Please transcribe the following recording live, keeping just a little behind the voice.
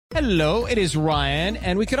Hello, it is Ryan,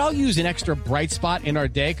 and we could all use an extra bright spot in our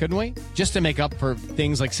day, couldn't we? Just to make up for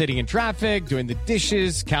things like sitting in traffic, doing the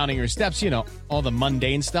dishes, counting your steps, all the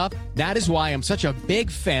mundane stuff. That is why I'm such a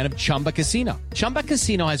big fan of Chumba Casino. Chumba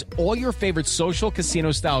Casino has all your favorite social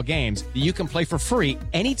casino-style games that you can play for free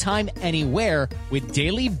anytime, anywhere with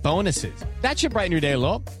daily bonuses. That should brighten your day a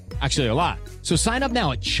little. Actually, a lot. So sign up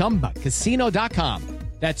now at ChumbaCasino.com.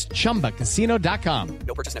 That's ChumbaCasino.com.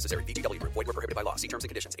 No purchase necessary. VGW Group. Void where prohibited by law. See terms and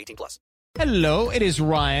conditions. 18+. Hello, it is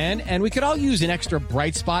Ryan, and we could all use an extra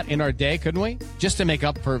bright spot in our day, couldn't we? Just to make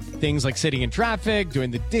up for things like sitting in traffic,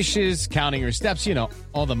 doing the dishes, counting your steps,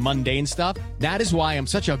 all the mundane stuff. That is why I'm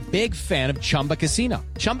such a big fan of Chumba Casino.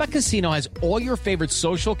 Chumba Casino has all your favorite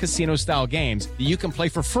social casino-style games that you can play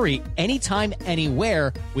for free anytime,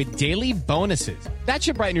 anywhere with daily bonuses. That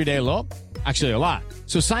should brighten your day a little. Actually, a lot.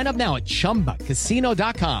 So sign up now at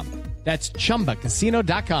ChumbaCasino.com. That's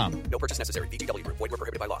ChumbaCasino.com. No purchase necessary. VGW Group. Void where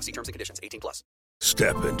prohibited by law. See terms and conditions. 18+.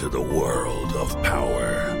 Step into the world of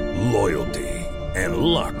power, loyalty, and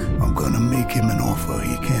luck. I'm gonna make him an offer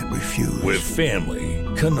he can't refuse. With family,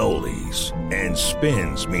 cannolis, and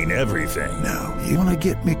spins mean everything. Now, you wanna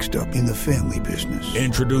get mixed up in the family business.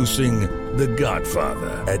 Introducing The Godfather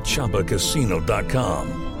at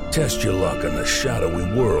ChumbaCasino.com. Test your luck in the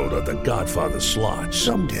shadowy world of The Godfather slot.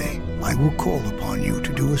 Someday, I will call upon you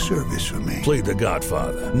to do a service for me. Play The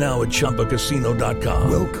Godfather, now at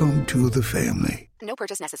ChumbaCasino.com. Welcome to the family. No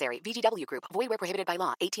purchase necessary. VGW Group. Void where prohibited by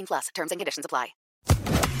law. 18+. Terms and conditions apply.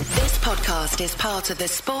 This podcast is part of the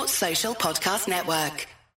Sports Social Podcast Network.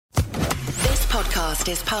 This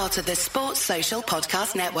podcast is part of the Sports Social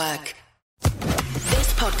Podcast Network.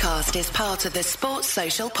 This podcast is part of the Sports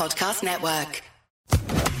Social Podcast Network.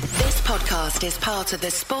 This podcast is part of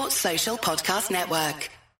the Sports Social Podcast Network.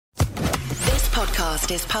 This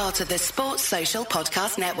podcast is part of the Sports Social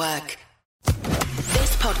Podcast Network.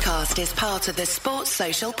 This podcast is part of the Sports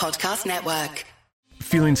Social Podcast Network.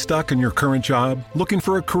 Feeling stuck in your current job? Looking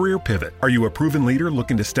for a career pivot? Are you a proven leader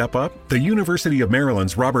looking to step up? The University of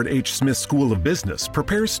Maryland's Robert H. Smith School of Business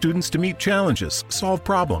prepares students to meet challenges, solve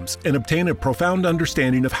problems, and obtain a profound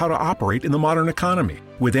understanding of how to operate in the modern economy.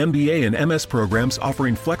 With MBA and MS programs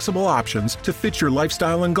offering flexible options to fit your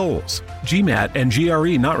lifestyle and goals. GMAT and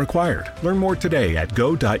GRE not required. Learn more today at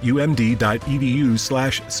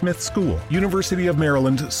go.umd.edu/Smith School. University of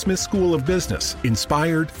Maryland Smith School of Business.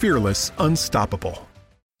 Inspired, fearless, unstoppable.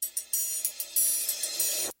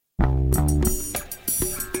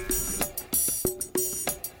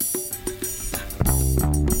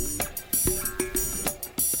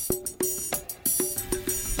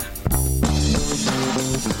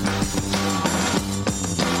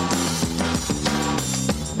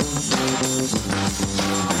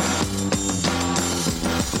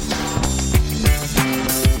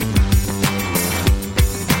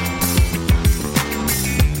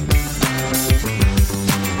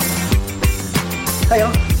 Hiya,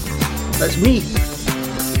 it's me,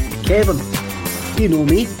 Kevin. You know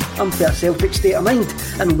me, I'm for a Celtic state of mind,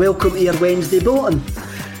 and welcome to your Wednesday Bulletin.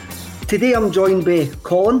 Today I'm joined by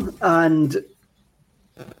Colin, and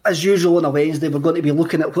as usual on a Wednesday we're going to be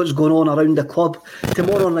looking at what's going on around the club.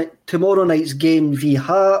 Tomorrow night's game v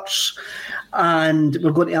Hearts, and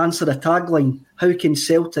we're going to answer the tagline: how can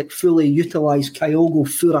Celtic fully utilise Kyogo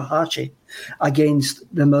Furuhashi against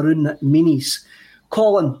the Maroon Meanies?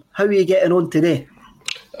 Colin, how are you getting on today?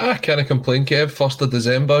 I can't complain, Kev. 1st of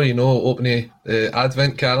December, opening the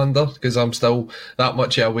Advent calendar, because I'm still that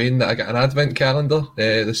much away that I get an Advent calendar.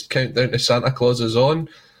 This countdown to Santa Claus is on.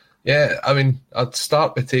 Yeah, I mean, I'd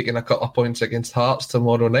start by taking a couple of points against Hearts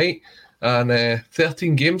tomorrow night, and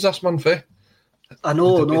 13 games this month, eh? I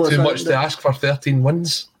know, too much to ask for 13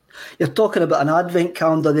 wins. You're talking about an Advent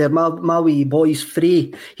calendar there. My wee boy's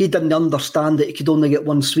free. He didn't understand that he could only get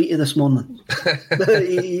one sweetie this morning.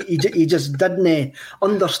 he just didn't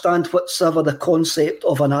understand whatsoever the concept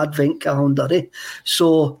of an Advent calendar.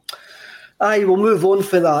 So, we'll move on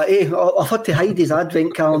for that. I've had to hide his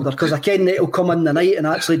Advent calendar because I ken that he'll come in the night and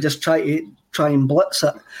actually just try and blitz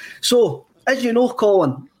it. So, as you know,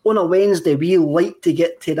 Colin, on a Wednesday we like to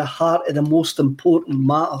get to the heart of the most important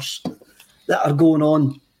matters that are going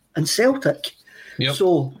on in Celtic. Yep.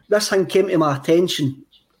 So this thing came to my attention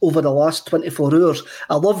over the last 24 hours.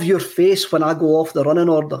 I love your face when I go off the running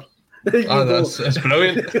order. That's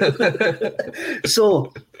brilliant.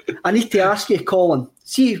 So I need to ask you, Colin,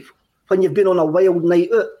 see when you've been on a wild night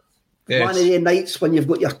out, yes, one of the nights when you've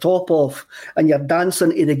got your top off and you're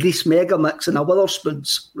dancing to the Grease Mega Mix and the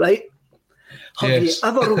Witherspoons, right? Have you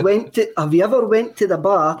ever went to the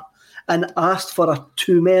bar and asked for a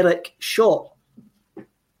turmeric shot?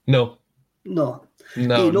 No.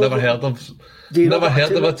 No, never heard of. Never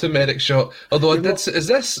heard of a turmeric shot. Although was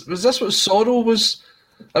this what sorrow was?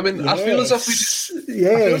 I mean, yes. I feel as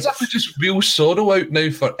if we just wheel sorrow out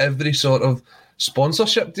now for every sort of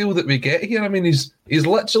sponsorship deal that we get here. I mean, he's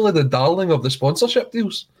literally the darling of the sponsorship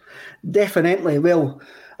deals. Definitely. Well,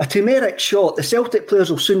 a turmeric shot, the Celtic players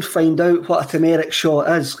will soon find out what a turmeric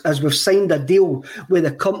shot is, as we've signed a deal with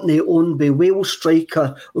a company owned by Wales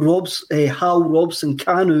striker Hal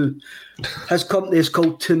Robson-Kanu. His company is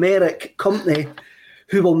called Turmeric Company,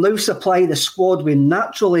 who will now supply the squad with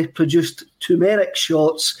naturally produced turmeric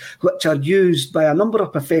shots, which are used by a number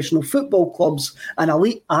of professional football clubs and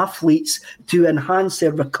elite athletes to enhance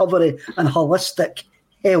their recovery and holistic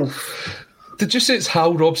health. Did you say it's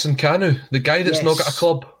Hal Robson-Kanu, the guy that's not got a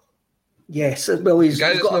club? Yes, well, he's the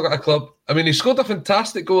guy that's not got a club. I mean, he scored a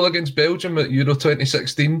fantastic goal against Belgium at Euro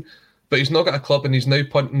 2016, but he's not got a club, and he's now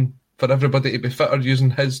punting for everybody to be fitter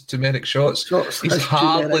using his turmeric shots. He's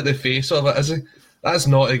hardly the face of it, is he? That's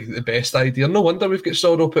not the best idea. No wonder we've got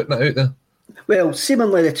Sorrow putting it out there. Well,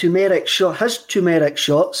 seemingly his turmeric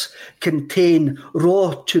shots contain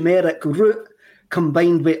raw turmeric root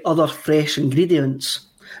combined with other fresh ingredients.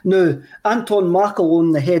 Now, Anton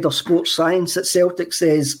Markelone, the head of sports science at Celtic,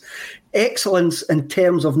 says excellence in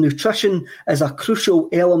terms of nutrition is a crucial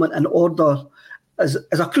element in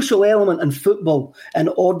football in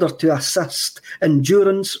order to assist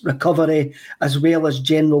endurance, recovery, as well as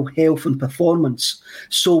general health and performance.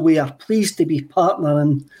 So we are pleased to be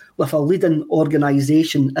partnering with a leading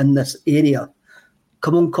organisation in this area.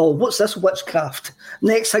 Come on, Colin, what's this witchcraft?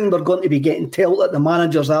 Next thing we're going to be getting told that the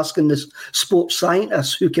manager's asking the sports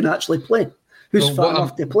scientists who can actually play. Who's fit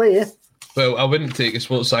enough to play, eh? Well, I wouldn't take a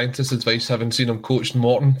sports scientist's advice, having seen him coached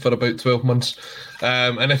Morton for about 12 months.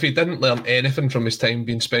 And if he didn't learn anything from his time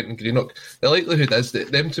being spent in Greenock, the likelihood is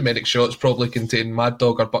that them turmeric shots probably contain Mad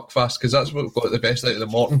Dog or Buckfast, because that's what got the best out of the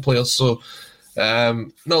Morton players. So, no,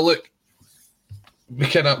 look,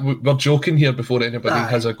 we're joking here before anybody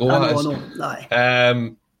has a go at us.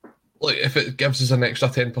 Look, if it gives us an extra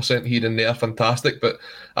 10% here and there, fantastic, but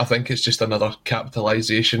I think it's just another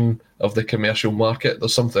capitalisation of the commercial market.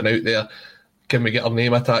 There's something out there. Can we get our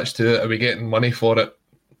name attached to it? Are we getting money for it?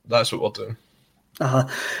 That's what we're doing.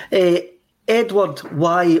 Edward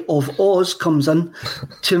Y of Oz comes in.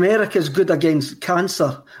 Turmeric is good against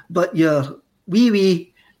cancer, but your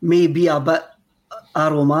wee may be a bit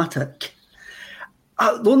aromatic.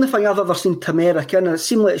 The only thing I've ever seen turmeric in, it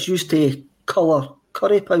seems like it's used to colour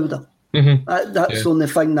curry powder. Mm-hmm. That's the only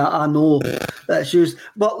thing that I know that's used.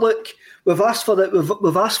 But look, we've asked for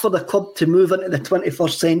the club to move into the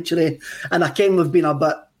 21st century, and again we've been a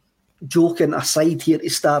bit joking aside here to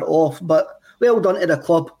start off. But well done to the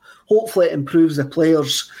club. Hopefully it improves the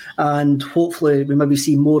players, and hopefully we maybe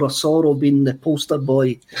see more of Sorrow being the poster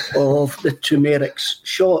boy of the turmeric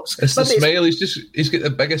shots. It's the smile. He's got the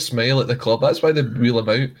biggest smile at the club. That's why they wheel him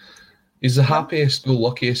out. He's the happiest,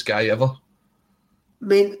 luckiest guy ever. I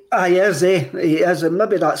mean, he is, He is, and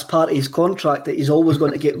maybe that's part of his contract that he's always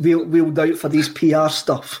going to get wheeled out for these PR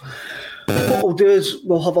stuff. What we'll do is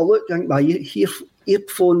we'll have a look. I think my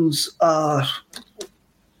earphones are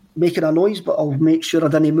making a noise, but I'll make sure I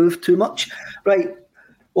didn't move too much. Right,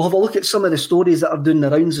 we'll have a look at some of the stories that are doing the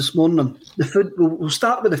rounds this morning. We'll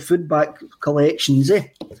start with the food bank collections.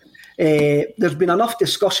 There's been enough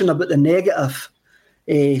discussion about the negative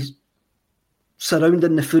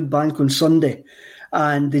surrounding the food bank on Sunday,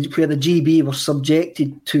 and where the GB were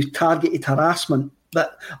subjected to targeted harassment.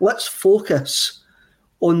 But let's focus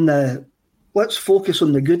on the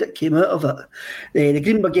good that came out of it. The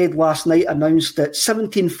Green Brigade last night announced that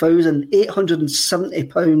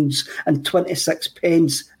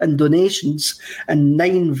 £17,870.26 in donations and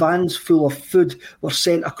 9 vans full of food were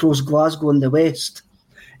sent across Glasgow and the West.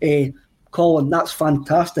 Colin, that's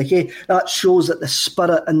fantastic. That shows that the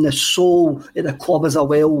spirit and the soul of the club is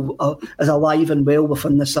alive and well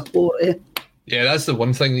within the support. Yeah, that's the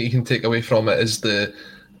one thing that you can take away from it, is the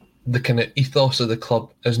kind of ethos of the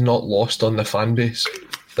club is not lost on the fan base.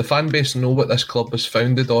 The fan base know what this club was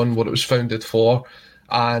founded on, what it was founded for,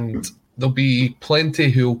 and there'll be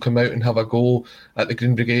plenty who will come out and have a go at the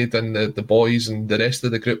Green Brigade and the boys and the rest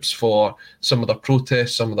of the groups for some of their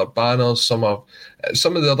protests, some of their banners, some of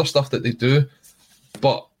the other stuff that they do.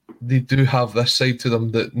 But they do have this side to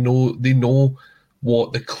them that they know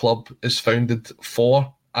what the club is founded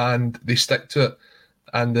for, and they stick to it.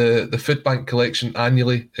 And the food bank collection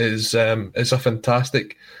annually is a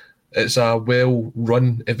fantastic. It's a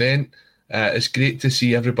well-run event. It's great to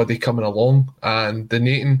see everybody coming along and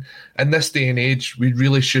donating. In this day and age, we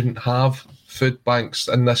really shouldn't have food banks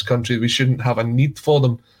in this country. We shouldn't have a need for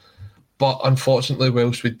them. But unfortunately,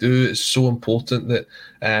 whilst we do, it's so important that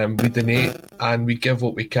we donate and we give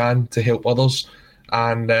what we can to help others.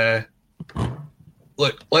 And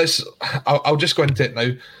look, I'll just go into it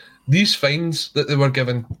now. These fines that they were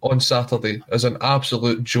given on Saturday is an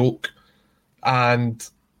absolute joke. And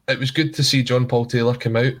it was good to see John Paul Taylor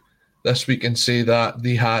come out this week and say that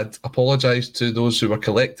they had apologised to those who were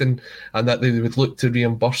collecting and that they would look to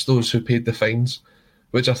reimburse those who paid the fines,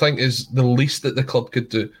 which I think is the least that the club could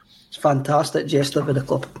do. It's fantastic gesture for the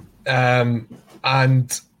club.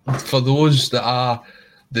 And for those that are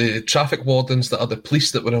the traffic wardens, that are the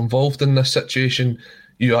police that were involved in this situation,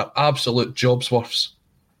 you are absolute jobsworths.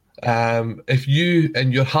 If you,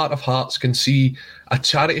 in your heart of hearts, can see a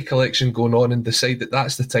charity collection going on and decide that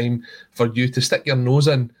that's the time for you to stick your nose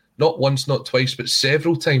in, not once, not twice, but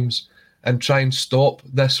several times, and try and stop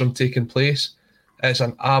this from taking place, it's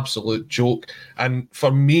an absolute joke. And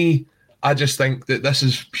for me, I just think that this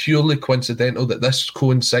is purely coincidental, that this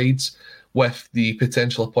coincides with the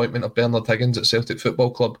potential appointment of Bernard Higgins at Celtic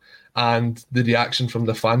Football Club and the reaction from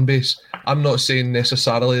the fan base. I'm not saying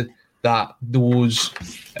necessarily that those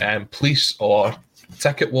police or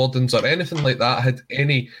ticket wardens or anything like that had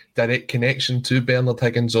any direct connection to Bernard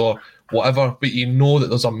Higgins or whatever, but you know that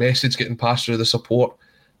there's a message getting passed through the support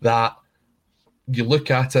that you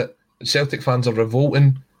look at it, Celtic fans are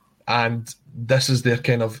revolting, and this is their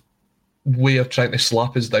kind of way of trying to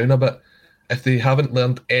slap us down a bit. If they haven't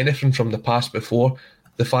learned anything from the past before,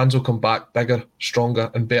 the fans will come back bigger,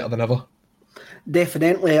 stronger and better than ever.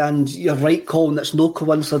 Definitely, and you're right, Colin, it's no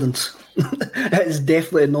coincidence. It's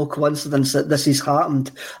definitely no coincidence that this has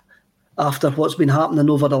happened after what's been happening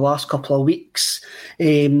over the last couple of weeks.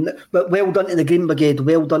 But well done to the Green Brigade,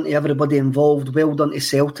 well done to everybody involved, well done to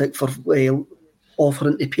Celtic for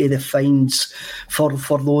offering to pay the fines for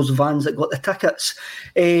those vans that got the tickets.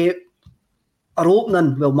 Our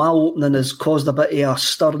opening, my opening has caused a bit of a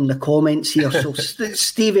stir in the comments here. So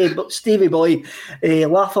Stevie boy,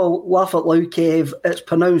 laugh out loud, Kev. It's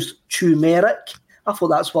pronounced turmeric. I thought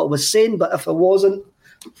that's what I was saying, but if it wasn't,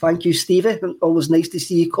 thank you, Stevie. Always nice to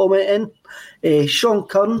see you commenting. Sean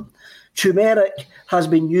Kern, turmeric has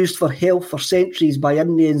been used for health for centuries by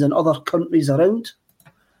Indians and other countries around.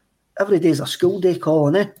 Every day's a school day,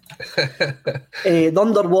 Colin, eh? The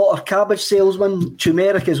underwater cabbage salesman,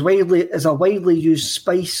 turmeric is a widely used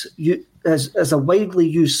spice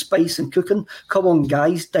in cooking. Come on,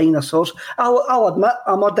 guys, dinosaurs. I'll admit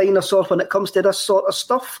I'm a dinosaur when it comes to this sort of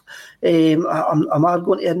stuff. I'm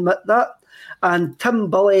going to admit that. And Tim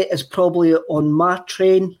Bully is probably on my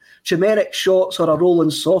train. Turmeric shots or a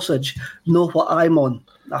rolling sausage. Know what I'm on.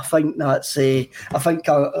 I think that's I'm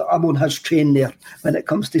on his train there when it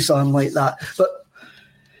comes to something like that. But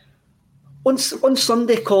on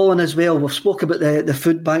Sunday, Colin, as well, we've spoke about the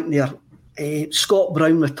food bank there. Scott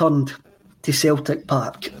Brown returned to Celtic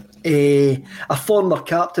Park. A former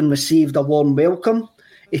captain received a warm welcome.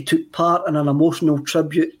 He took part in an emotional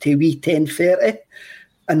tribute to wee 10:30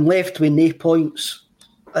 and left with no points,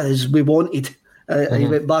 as we wanted. He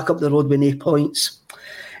went back up the road with no points.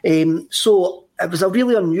 So it was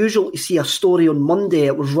really unusual to see a story on Monday.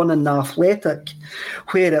 It was running The Athletic,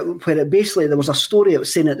 where it basically, there was a story that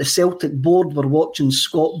was saying that the Celtic board were watching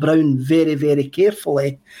Scott Brown very, very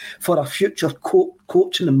carefully for a future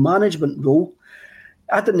coaching and management role.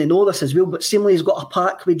 I didn't know this as well, but seemingly he's got a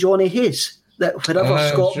pact with Johnny Hayes, that wherever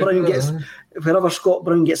Scott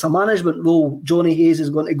Brown gets a management role, Johnny Hayes is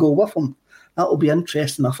going to go with him. That'll be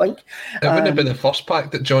interesting, I think. It wouldn't have been the first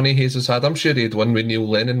pack that Johnny Hayes has had. I'm sure he had one with Neil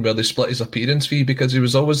Lennon where they split his appearance fee because he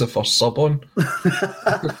was always the first sub on.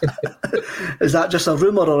 Is that just a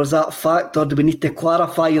rumour or is that fact, or do we need to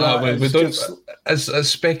clarify that? We don't. It's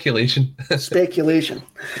speculation. Speculation.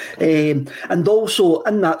 And also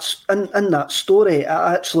in that story, it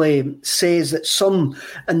actually says that some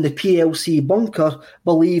in the PLC bunker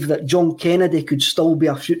believe that John Kennedy could still be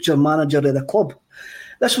a future manager of the club.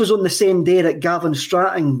 This was on the same day that Gavin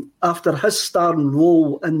Stratton, after his starring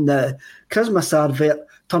role in the Christmas advert,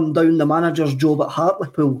 turned down the manager's job at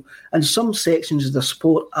Hartlepool, and some sections of the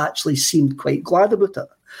sport actually seemed quite glad about it.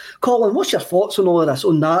 Colin, what's your thoughts on all of this,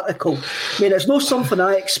 on the article? I mean, it's not something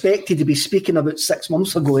I expected to be speaking about 6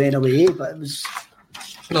 months ago anyway, but it was...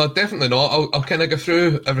 No, definitely not. I'll kind of go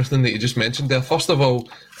through everything that you just mentioned there. First of all,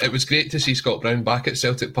 it was great to see Scott Brown back at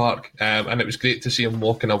Celtic Park, and it was great to see him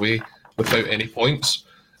walking away without any points.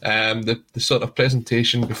 The sort of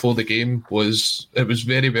presentation before the game was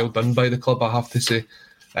very well done by the club, I have to say,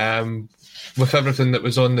 with everything that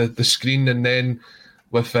was on the screen, and then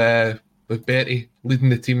with Betty leading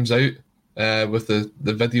the teams out with the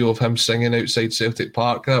video of him singing outside Celtic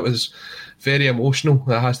Park. That was very emotional.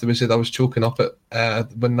 That has to be said. I was choking up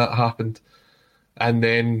when that happened. And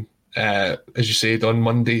then, as you said, on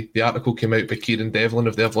Monday, the article came out by Kieran Devlin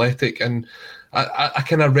of The Athletic, and I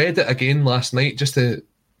kind of read it again last night just to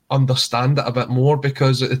understand it a bit more,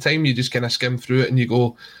 because at the time you just kind of skim through it and you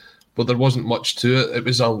go, well, there wasn't much to it. It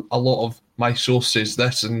was a lot of my source says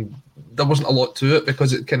this, and there wasn't a lot to it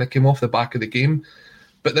because it kind of came off the back of the game.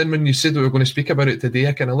 But then when you said we were going to speak about it today,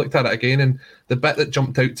 I kind of looked at it again, and the bit that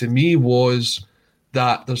jumped out to me was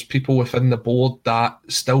that there's people within the board that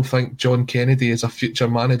still think John Kennedy is a future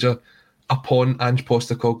manager upon Ange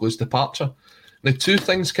Postecoglou's departure. Now, two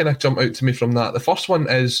things kind of jump out to me from that. The first one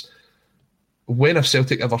is, when have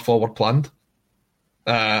Celtic ever forward planned?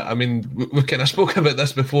 I mean, we kind of spoke about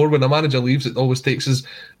this before. When a manager leaves, it always takes us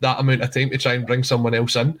that amount of time to try and bring someone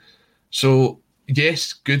else in. So,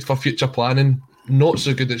 yes, good for future planning. Not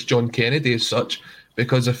so good as John Kennedy as such,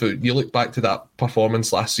 because if you look back to that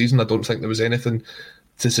performance last season, I don't think there was anything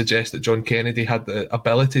to suggest that John Kennedy had the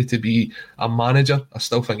ability to be a manager. I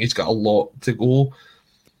still think he's got a lot to go.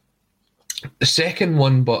 The second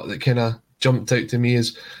one, but that kind of jumped out to me,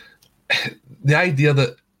 is the idea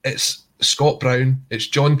that it's Scott Brown, it's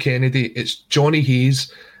John Kennedy, it's Johnny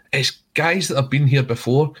Hayes, it's guys that have been here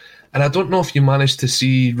before. And I don't know if you managed to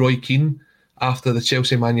see Roy Keane after the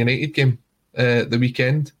Chelsea-Man United game the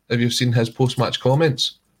weekend. Have you seen his post-match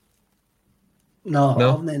comments? No, I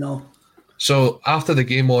haven't, no. So after the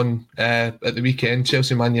game on at the weekend,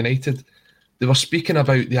 Chelsea-Man United, they were speaking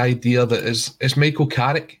about the idea that it's Michael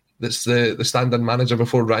Carrick that's the stand-in manager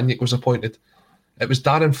before Rangnick was appointed. It was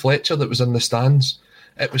Darren Fletcher that was in the stands.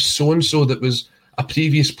 It was so-and-so that was a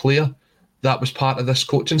previous player that was part of this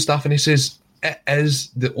coaching staff. And he says, it is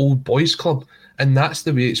the old boys club. And that's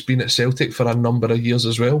the way it's been at Celtic for a number of years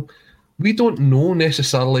as well. We don't know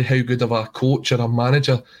necessarily how good of a coach or a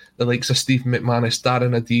manager the likes of Steve McManus,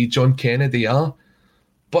 Darren Adey, John Kennedy are.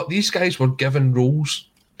 But these guys were given roles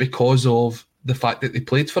because of the fact that they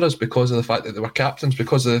played for us, because of the fact that they were captains,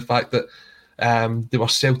 because of the fact that they were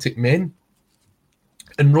Celtic men.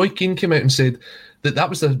 And Roy Keane came out and said that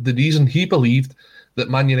was the reason he believed that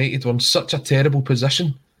Man United were in such a terrible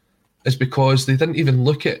position, is because they didn't even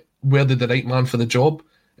look at were they the right man for the job.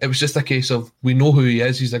 It was just a case of, we know who he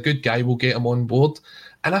is, he's a good guy, we'll get him on board.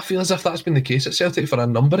 And I feel as if that's been the case at Celtic for a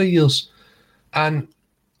number of years. And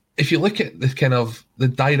if you look at the kind of the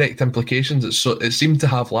direct implications it seemed to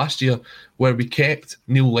have last year, where we kept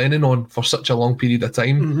Neil Lennon on for such a long period of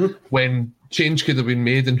time, when change could have been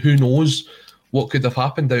made and who knows what could have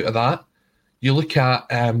happened out of that. You look at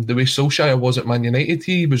the way Solskjaer was at Man United,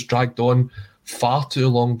 he was dragged on far too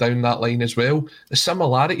long down that line as well. The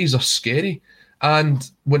similarities are scary. And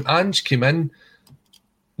when Ange came in,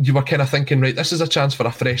 you were kind of thinking, right, this is a chance for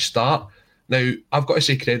a fresh start. Now, I've got to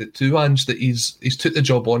say credit to Ange that he's took the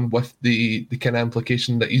job on with the kind of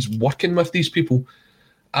implication that he's working with these people.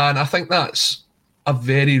 And I think that's a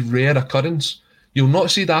very rare occurrence. You'll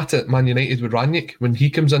not see that at Man United with Rangnick. When he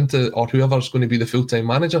comes into, or whoever's going to be the full-time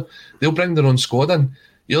manager, they'll bring their own squad in.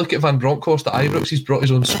 You look at Van Bronckhorst at Ibrox, he's brought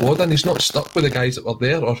his own squad in. He's not stuck with the guys that were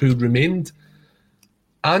there or who remained.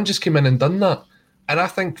 Ange just came in and done that. And I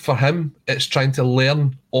think for him, it's trying to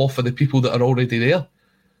learn off of the people that are already there.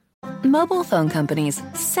 Mobile phone companies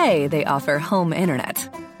say they offer home internet.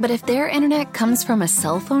 But if their internet comes from a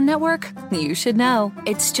cell phone network, you should know.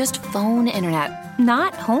 It's just phone internet,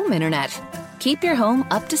 not home internet. Keep your home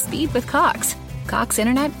up to speed with Cox. Cox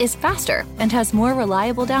internet is faster and has more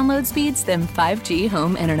reliable download speeds than 5G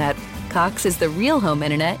home internet. Cox is the real home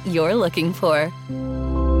internet you're looking for.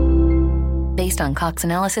 Based on Cox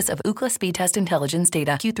analysis of Ookla speed test intelligence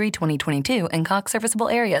data, Q3 2022, and Cox serviceable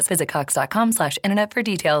areas. Visit cox.com/internet for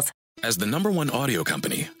details. As the #1 audio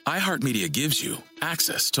company, iHeartMedia gives you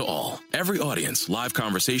access to all. Every audience, live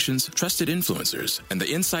conversations, trusted influencers, and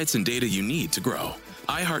the insights and data you need to grow.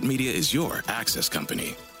 iHeartMedia is your access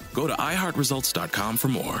company. Go to iHeartResults.com for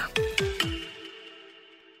more.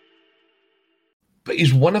 But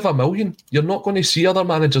he's one of a million. You're not going to see other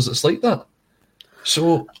managers that's like that.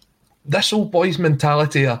 So this old boys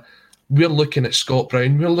mentality of, we're looking at Scott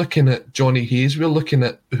Brown, we're looking at Johnny Hayes, we're looking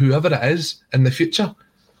at whoever it is in the future.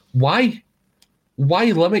 Why? Why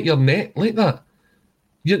limit your net like that?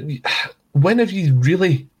 When have you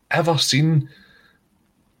really ever seen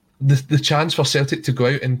the chance for Celtic to go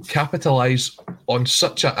out and capitalise on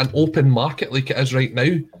such an open market like it is right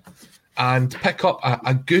now and pick up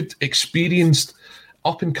a good, experienced,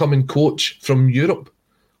 up-and-coming coach from Europe,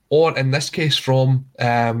 or in this case from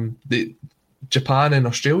the Japan and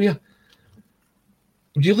Australia?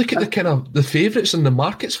 you look at the kind of the favourites in the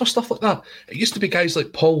markets for stuff like that. It used to be guys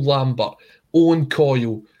like Paul Lambert, Owen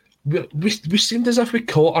Coyle. We seemed as if we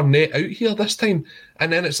caught our net out here this time,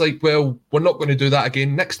 and then it's like, well, we're not going to do that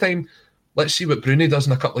again next time. Let's see what Bruni does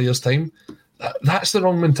in a couple of years' time. That's the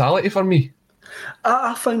wrong mentality for me.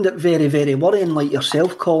 I found it very, very worrying, like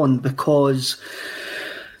yourself, Colin, because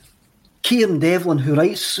Kieran Devlin, who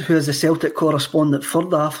is the Celtic correspondent for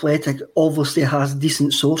The Athletic, obviously has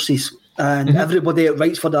decent sources. And everybody that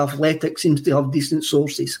writes for The Athletic seems to have decent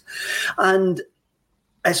sources. And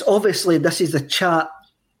it's obviously, this is the chat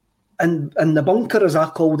in the bunker, as I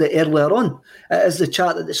called it earlier on. It is the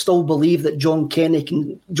chat that they still believe that John Kennedy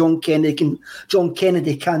can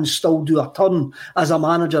still do a turn as a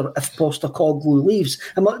manager if Postecoglou leaves.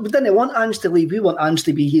 And we didn't want Ange to leave. We want Ange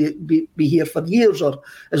to be here for years, or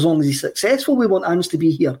as long as he's successful, we want Ange to be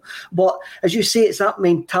here. But as you say, it's that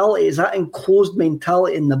mentality, it's that enclosed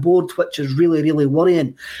mentality in the board, which is really, really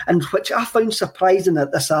worrying, and which I found surprising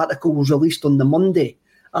that this article was released on the Monday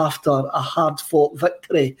after a hard-fought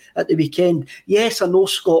victory at the weekend. Yes, I know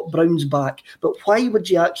Scott Brown's back, but why would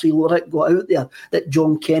you actually let it go out there that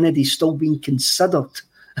John Kennedy's still being considered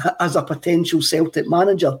as a potential Celtic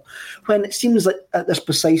manager, when it seems like at this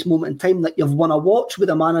precise moment in time that you've won a watch with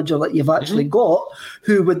a manager that you've actually got,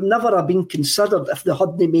 who would never have been considered if they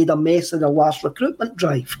hadn't made a mess of their last recruitment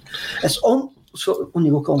drive. It's on... So, on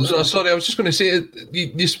you go, Colin. Sorry, I was just going to say,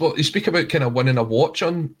 you speak about kind of winning a watch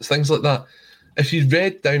on things like that. If you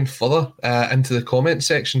read down further into the comment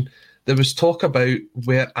section, there was talk about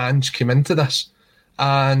where Ange came into this.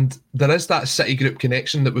 And there is that City Group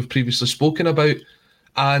connection that we've previously spoken about.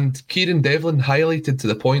 And Kieran Devlin highlighted to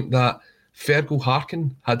the point that Fergal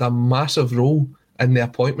Harkin had a massive role in the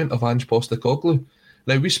appointment of Ange Postecoglou.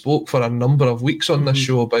 Now, we spoke for a number of weeks on this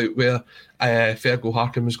show about where Fergal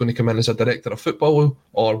Harkin was going to come in as a director of football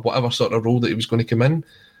or whatever sort of role that he was going to come in.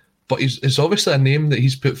 But it's obviously a name that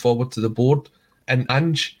he's put forward to the board. And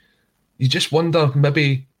Ange, you just wonder,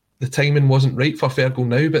 maybe the timing wasn't right for Fergal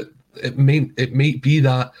now, but it might be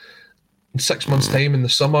that in 6 months' time in the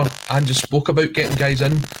summer, Ange just spoke about getting guys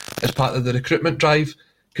in as part of the recruitment drive.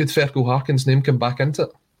 Could Fergal Harkin's name come back into it?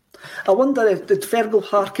 I wonder if did Fergal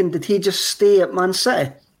Harkin, did he just stay at Man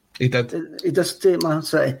City? He did. He did stay at Man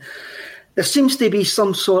City. There seems to be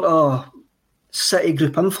some sort of City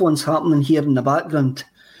Group influence happening here in the background.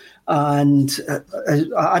 And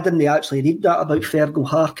I didn't actually read that about Fergal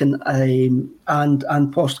Harkin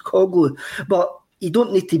and Postecoglou, but you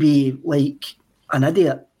don't need to be like an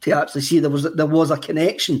idiot to actually see there was a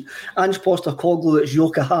connection. Ange Postecoglou, it's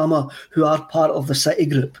Yokohama, who are part of the City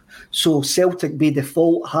Group. So Celtic, by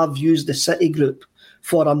default, have used the City Group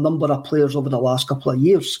for a number of players over the last couple of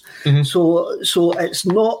years. So it's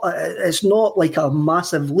not like a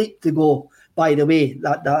massive leap to go. By the way,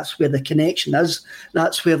 that's where the connection is.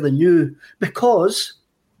 That's where the new... Because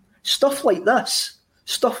stuff like this,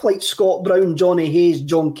 stuff like Scott Brown, Johnny Hayes,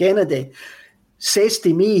 John Kennedy, says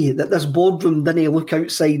to me that this boardroom didn't look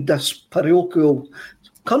outside this parochial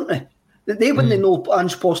country. They wouldn't know who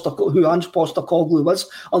Ange Postecoglou was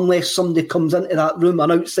unless somebody comes into that room,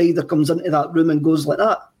 an outsider comes into that room and goes like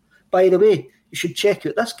that. By the way, you should check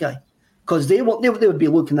out this guy. Because they would be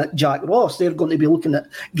looking at Jack Ross, they're going to be looking at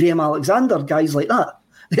Graham Alexander, guys like that.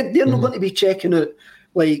 They're not going to be checking out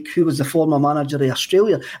like who was the former manager of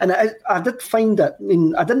Australia. And I did find it,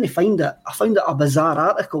 I didn't find it, I found it a bizarre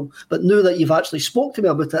article, but now that you've actually spoke to me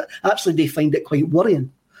about it, actually they find it quite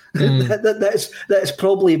worrying. that is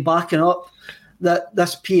probably backing up that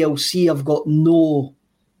this PLC have got no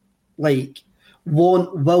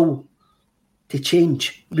will to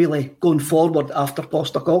change, really, going forward after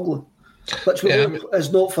Postecoglou. Which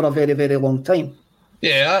is not for a very, very long time.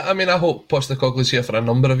 Yeah, I mean, I hope Postecoglou's here for a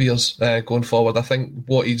number of years going forward. I think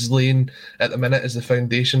what he's laying at the minute is the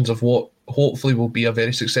foundations of what hopefully will be a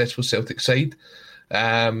very successful Celtic side.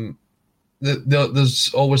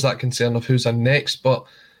 There's always that concern of who's in next, but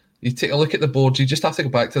you take a look at the board, you just have to go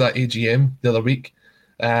back to that AGM the other week,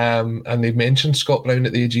 and they mentioned Scott Brown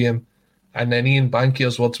at the AGM, and then Ian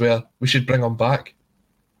Bankier's words were, we should bring him back.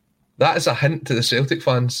 That is a hint to the Celtic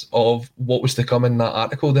fans of what was to come in that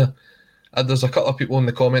article there. And there's a couple of people in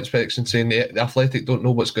the comments section saying the Athletic don't know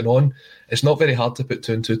what's going on. It's not very hard to put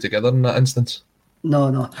two and two together in that instance.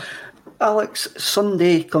 No. Alex,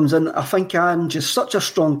 Sunday comes in. I think Ange is such a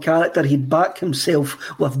strong character, he'd back himself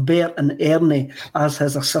with Bert and Ernie as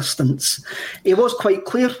his assistants. He was quite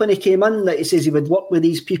clear when he came in that he says he would work with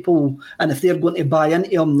these people, and if they're going to buy into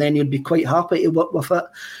him, then he'd be quite happy to work with it.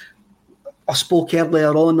 I spoke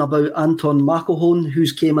earlier on about Anton McElhone,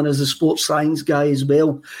 who's came in as a sports science guy as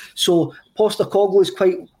well. So Postecoglou is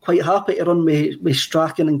quite happy to run with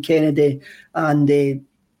Strachan and Kennedy and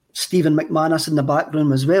Stephen McManus in the back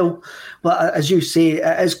room as well. But as you say,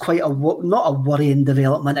 it is quite not a worrying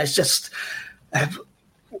development. It's just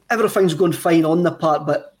everything's going fine on the part,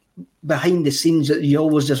 but behind the scenes, you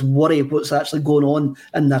always just worry what's actually going on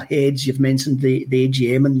in their heads. You've mentioned the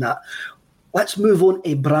AGM and that. Let's move on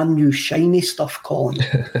to brand new shiny stuff, Colin,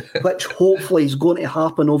 which hopefully is going to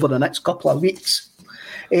happen over the next couple of weeks.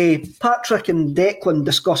 Patrick and Declan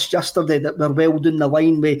discussed yesterday that they're well down the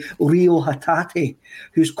line with Rio Hatate,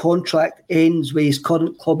 whose contract ends with his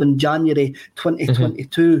current club in January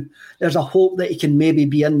 2022. There's a hope that he can maybe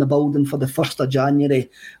be in the building for the 1st of January,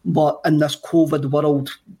 but in this COVID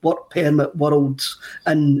world, work permit worlds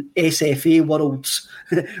and SFA worlds,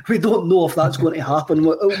 we don't know if that's going to happen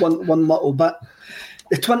one little bit.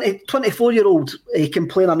 The 24-year-old can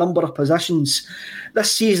play in a number of positions.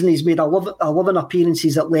 This season he's made 11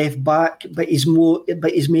 appearances at left back, but he's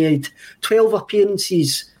made 12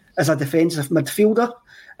 appearances as a defensive midfielder,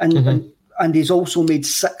 and he's also made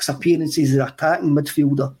 6 appearances as an attacking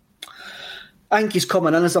midfielder. I think he's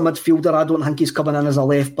coming in as a midfielder. I don't think he's coming in as a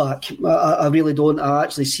left back. I really don't. I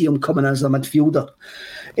actually see him coming in as a midfielder.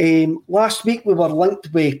 Last week we were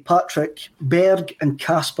linked with Patrick Berg and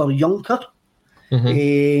Kasper Junker.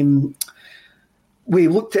 We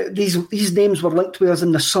looked at these names were linked with us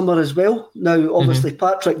in the summer as well. Now, obviously,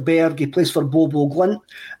 Patrick Berg, he plays for Bobo Glint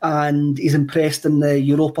and he's impressed in the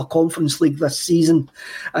Europa Conference League this season.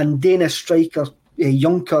 And Danish striker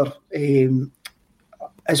Junker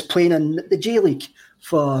is playing in the J League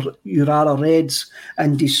for Urara Reds,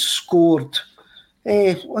 and he's scored,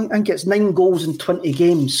 I think it's 9 goals in 20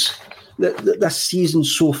 games this season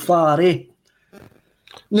so far. It's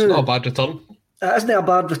not a bad return. It isn't a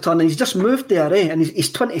bad return. He's just moved there, and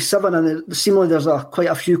he's 27, and seemingly there's quite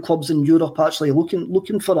a few clubs in Europe actually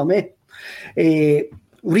looking for him. The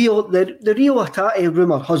Rio Hatate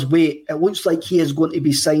rumour has weight. It looks like he is going to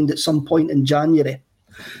be signed at some point in January.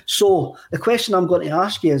 So the question I'm going to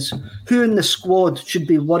ask you is, who in the squad should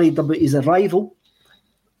be worried about his arrival?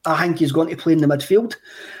 I think he's going to play in the midfield,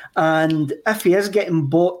 and if he is getting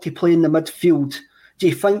bought to play in the midfield, do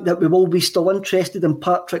you think that we will be still interested in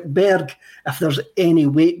Patrick Berg if there's any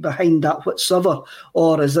weight behind that whatsoever?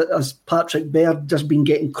 Or has Patrick Berg just been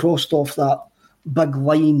getting crossed off that big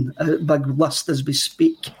line, big list as we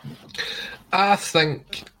speak? I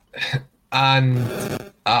think,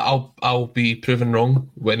 and I'll be proven wrong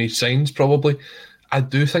when he signs probably, I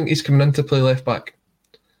do think he's coming in to play left back.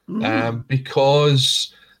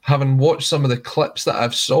 Because having watched some of the clips that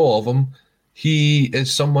I've saw of him, he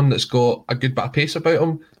is someone that's got a good bit of pace about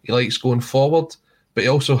him. He likes going forward, but he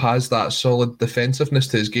also has that solid defensiveness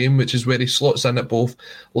to his game, which is where he slots in at both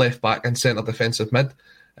left back and centre defensive mid.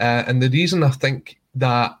 And the reason I think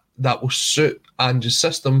that will suit Ange's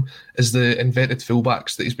system is the inverted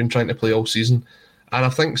fullbacks that he's been trying to play all season. And I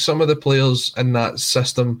think some of the players in that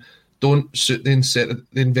system don't suit the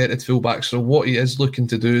inverted fullbacks. So what he is looking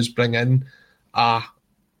to do is bring in a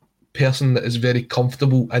person that is very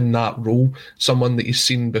comfortable in that role, someone that he's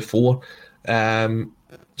seen before.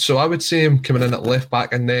 So I would say him coming in at left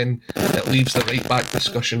back, and then it leaves the right back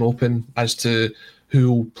discussion open as to who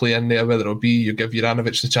will play in there, whether it'll be you give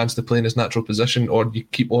Juranovic the chance to play in his natural position or you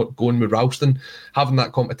keep going with Ralston. Having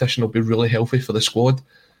that competition will be really healthy for the squad.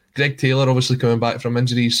 Greg Taylor, obviously coming back from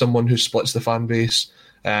injury, someone who splits the fan base,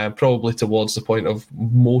 probably towards the point of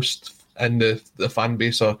most in the fan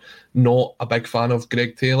base are not a big fan of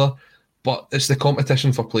Greg Taylor, but it's the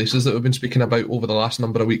competition for places that we've been speaking about over the last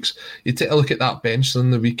number of weeks. You take a look at that bench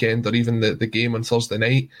on the weekend or even the game on Thursday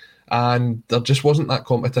night, and there just wasn't that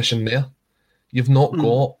competition there. You've not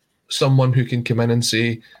got someone who can come in and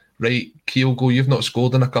say, right, Kyogo, you've not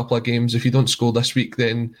scored in a couple of games. If you don't score this week,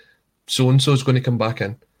 then so-and-so is going to come back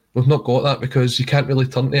in. We've not got that because you can't really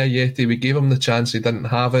turn to a Yeti. We gave him the chance, he didn't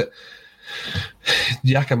have it.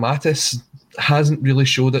 Giakoumakis hasn't really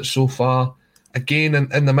showed it so far. Again,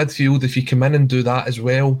 in the midfield, if you come in and do that as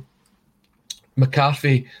well,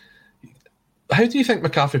 McCarthy, how do you think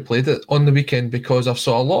McCarthy played it on the weekend? Because I've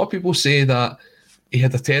saw a lot of people say that he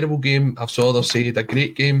had a terrible game. I've saw others say he had a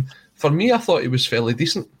great game. For me, I thought he was fairly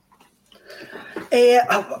decent.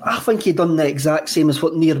 I think he done the exact same as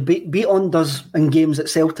what Nir Beaton does in games at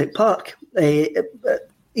Celtic Park.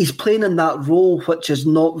 He's playing in that role which is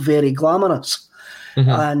not very glamorous.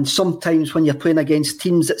 And sometimes when you're playing against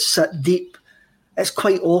teams that sit deep, it's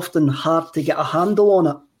quite often hard to get a handle on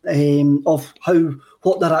it. of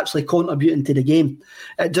what they're actually contributing to the game.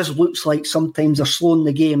 It just looks like sometimes they're slowing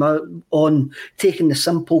the game out on taking the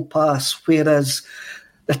simple pass, whereas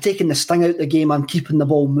they're taking the sting out of the game and keeping the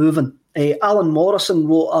ball moving. Alan Morrison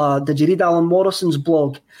wrote did you read Alan Morrison's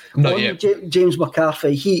blog? Not on yet. James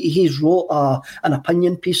McCarthy. He's wrote an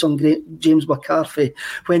opinion piece on James McCarthy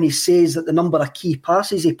when he says that the number of key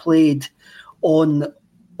passes he played on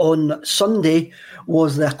Sunday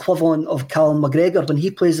was the equivalent of Callum McGregor when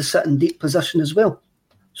he plays the sitting deep position as well.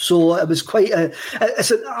 So it was quite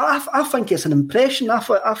I think it's an impression.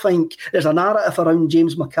 I think there's a narrative around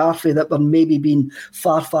James McCarthy that we're maybe being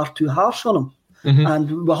far, far too harsh on him. Mm-hmm.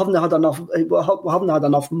 And we haven't had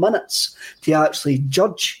enough minutes to actually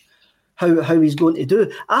judge how he's going to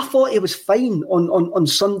do. I thought he was fine on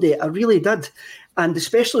Sunday. I really did. And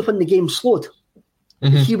especially when the game slowed.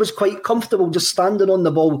 Mm-hmm. He was quite comfortable just standing on the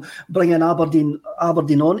ball, bringing Aberdeen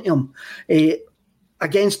onto him.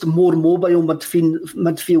 Against more mobile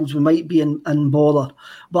midfields, we might be in bother.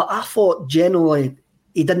 But I thought generally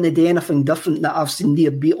he didn't do anything different that I've seen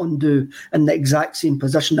Near Beaton do in the exact same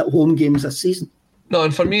position at home games this season. No,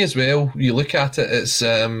 and for me as well, you look at it, it's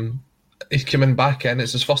he's coming back in.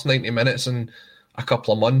 It's his first 90 minutes in a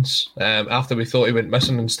couple of months after we thought he went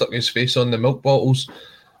missing and stuck his face on the milk bottles.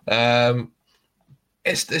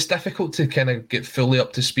 It's difficult to kind of get fully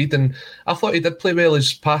up to speed, and I thought he did play well.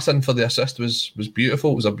 His pass in for the assist was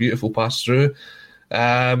beautiful. It was a beautiful pass through.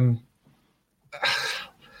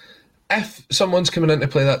 If someone's coming in to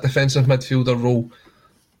play that defensive midfielder role,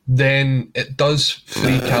 then it does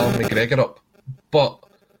free Callum McGregor up. But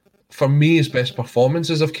for me, his best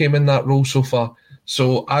performances have came in that role so far.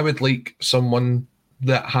 So I would like someone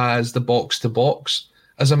that has the box to box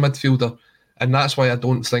as a midfielder. And that's why I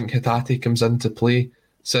don't think Hatate comes into play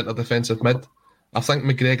centre defensive mid. I think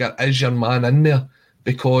McGregor is your man in there,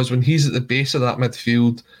 because when he's at the base of that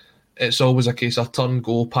midfield, it's always a case of turn,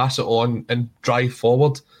 go, pass it on and drive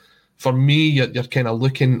forward. For me, you're kind of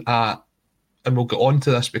looking at, and we'll get on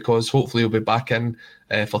to this because hopefully he'll be back in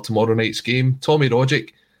for tomorrow night's game, Tommy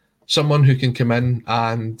Rogic, someone who can come in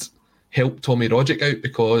and help Tommy Rogic out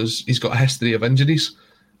because he's got a history of injuries.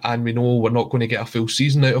 And we know we're not going to get a full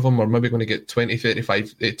season out of him. We're maybe going to get 20 to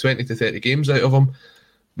 30 games out of him.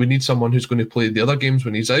 We need someone who's going to play the other games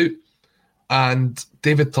when he's out. And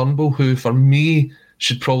David Turnbull, who for me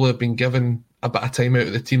should probably have been given a bit of time out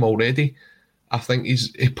of the team already. I think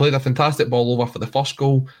he played a fantastic ball over for the first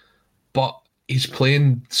goal, but he's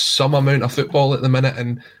playing some amount of football at the minute.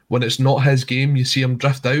 And when it's not his game, you see him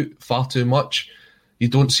drift out far too much. You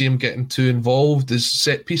don't see him getting too involved. His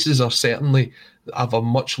set pieces are certainly have a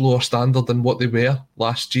much lower standard than what they were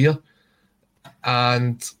last year.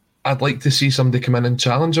 And I'd like to see somebody come in and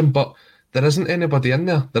challenge him, but there isn't anybody in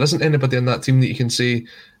there. There isn't anybody in that team that you can say,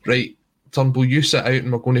 right, Turnbull, you sit out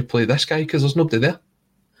and we're going to play this guy, because there's nobody there.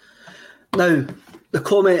 Now, the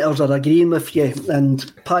commenters are agreeing with you,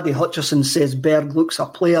 and Paddy Hutchison says Berg looks a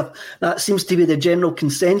player. That seems to be the general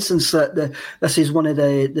consensus, that this is one of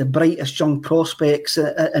the brightest young prospects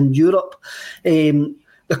in Europe.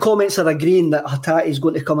 The comments are agreeing that Hatate is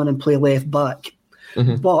going to come in and play left back.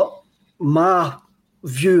 Mm-hmm. But my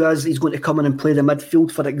view is he's going to come in and play the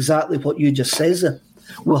midfield for exactly what you just said.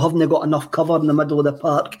 We haven't got enough cover in the middle of the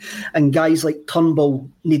park, and guys like Turnbull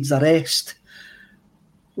needs a rest.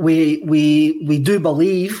 We do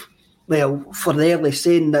believe, well, for the early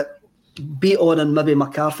saying that Beaton and maybe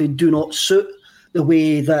McCarthy do not suit the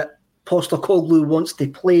way that Postecoglou wants to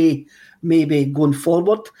play maybe going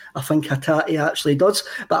forward. I think Hatate actually does,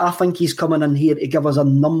 but I think he's coming in here to give us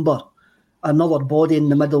another body in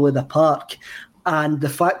the middle of the park. And the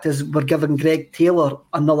fact is, we're giving Greg Taylor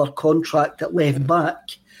another contract at left back.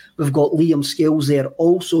 We've got Liam Scales there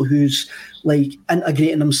also, who's like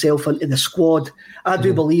integrating himself into the squad. I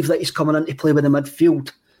do believe that he's coming in to play with the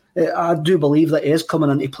midfield. I do believe that he is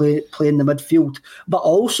coming in to play in the midfield. But I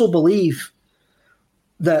also believe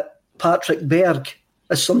that Patrick Berg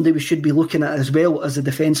is somebody we should be looking at as well as a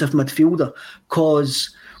defensive midfielder,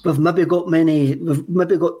 because we've maybe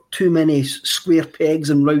got too many square pegs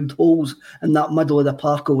and round holes in that middle of the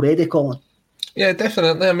park already, Colin. Yeah,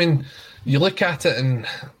 definitely. I mean, you look at it and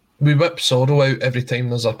we whip Sorrow out every time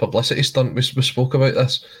there's a publicity stunt. We spoke about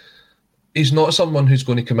this. He's not someone who's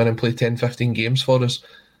going to come in and play 10, 15 games for us.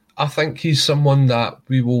 I think he's someone that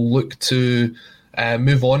we will look to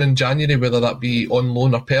move on in January, whether that be on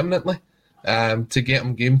loan or permanently, to get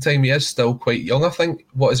him game time. He is still quite young, I think.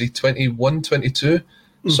 What is he, 21, 22?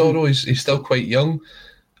 Mm-hmm. Sorrow, he's still quite young.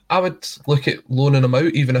 I would look at loaning him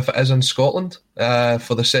out, even if it is in Scotland,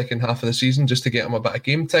 for the second half of the season, just to get him a bit of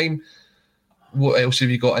game time. What else have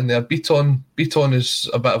you got in there? Beaton is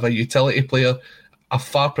a bit of a utility player. I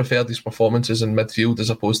far preferred his performances in midfield as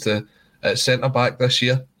opposed to at centre-back this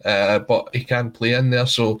year, but he can play in there,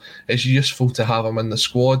 so it's useful to have him in the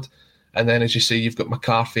squad. And then, as you say, you've got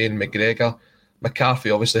McCarthy and McGregor.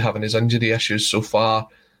 McCarthy obviously having his injury issues so far.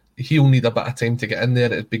 He'll need a bit of time to get in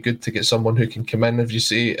there. It'd be good to get someone who can come in, if you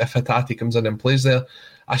say, if Hatate comes in and plays there.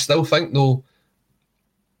 I still think, though,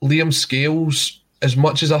 Liam Scales, as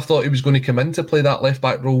much as I thought he was going to come in to play that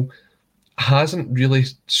left-back role, hasn't really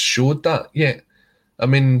showed that yet. I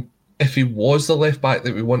mean, if he was the left-back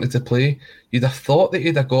that we wanted to play, you'd have thought that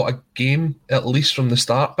he'd have got a game at least from the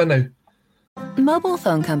start by now. Mobile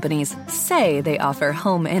phone companies say they offer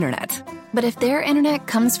home internet. But if their internet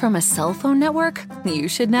comes from a cell phone network, you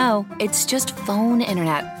should know. It's just phone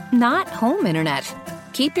internet, not home internet.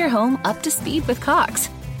 Keep your home up to speed with Cox.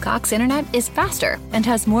 Cox internet is faster and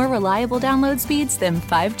has more reliable download speeds than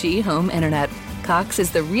 5G home internet. Cox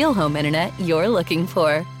is the real home internet you're looking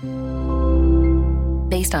for.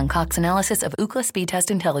 Based on Cox analysis of Ookla speed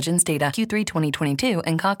test intelligence data Q3 2022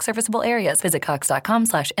 and Cox serviceable areas, visit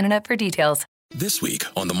cox.com/internet for details. This week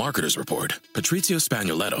on The Marketer's Report, Patrizio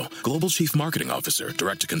Spagnoletto, Global Chief Marketing Officer,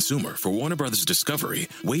 Direct-to-Consumer for Warner Brothers Discovery,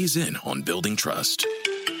 weighs in on building trust.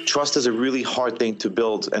 Trust is a really hard thing to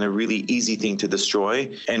build and a really easy thing to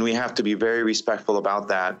destroy, and we have to be very respectful about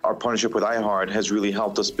that. Our partnership with iHeart has really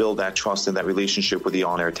helped us build that trust and that relationship with the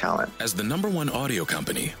on-air talent. As the #1 audio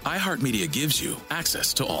company, iHeartMedia gives you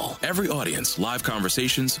access to all. Every audience, live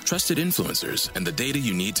conversations, trusted influencers, and the data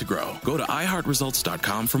you need to grow. Go to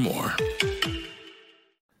iHeartResults.com for more.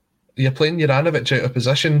 You're playing Juranovic out of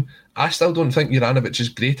position. I still don't think Juranovic is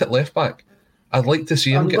great at left back. I'd like to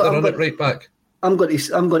see him get the run at right back. I'm going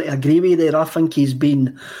to agree with you there. I think he's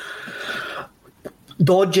been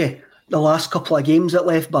dodgy the last couple of games at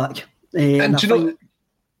left back. And do you know?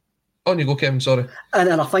 On you go, Kevin. Sorry. And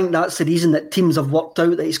I think that's the reason that teams have worked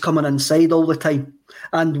out that he's coming inside all the time.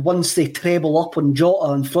 And once they treble up on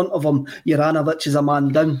Jota in front of him, Juranovic is a man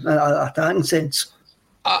down in an attacking sense.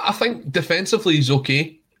 I think defensively he's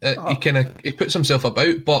okay. He puts himself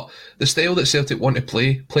about, but the style that Celtic want to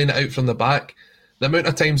play, playing it out from the back, the amount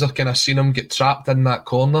of times I've kind of seen him get trapped in that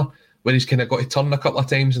corner where he's kind of got to turn a couple of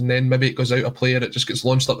times and then maybe it goes out of play or it just gets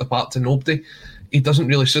launched up the park to nobody. He doesn't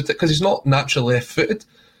really suit it because he's not naturally left-footed.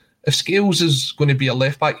 If Scales is going to be a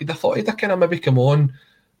left-back, you'd have thought he'd have kind of maybe come on,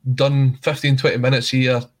 done 15-20 minutes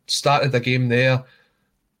here, started the game there.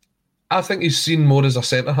 I think he's seen more as a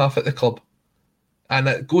centre-half at the club. And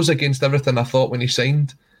it goes against everything I thought when he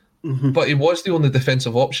signed. Mm-hmm. But he was the only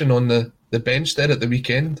defensive option on the bench there at the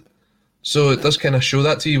weekend. So it does kind of show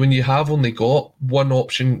that to you when you have only got one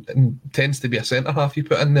option and tends to be a centre-half you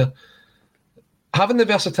put in there. Having the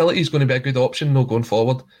versatility is going to be a good option though going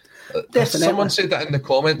forward. Definitely. Someone said that in the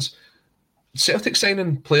comments. Celtic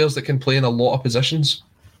signing players that can play in a lot of positions,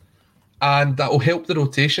 and that will help the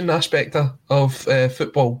rotation aspect of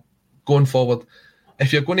football going forward.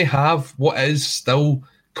 If you're going to have what is still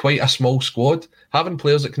quite a small squad, having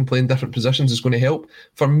players that can play in different positions is going to help.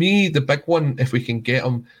 For me, the big one, if we can get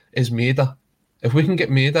him, is Maeda. If we can get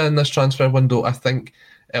Maeda in this transfer window, I think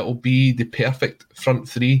it will be the perfect front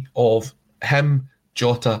three of him,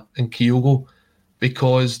 Jota and Kyogo,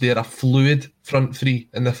 because they're a fluid front three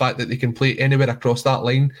in the fact that they can play anywhere across that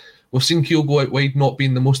line. We've seen Kyogo out wide not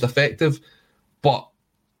being the most effective, but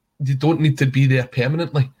you don't need to be there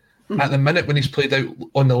permanently. Mm-hmm. At the minute when he's played out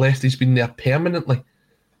on the left, he's been there permanently.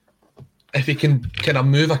 If he can kind of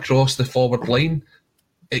move across the forward line,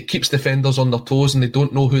 it keeps defenders on their toes and they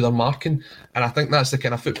don't know who they're marking. And I think that's the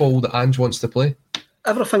kind of football that Ange wants to play.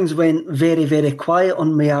 Everything's went very, very quiet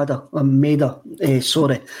on Maeda,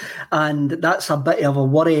 and that's a bit of a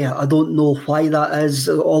worry. I don't know why that is.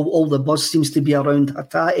 All the buzz seems to be around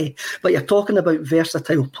Hatate. But you're talking about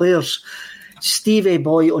versatile players. Stevie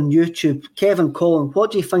Boy on YouTube, Kevin Collin,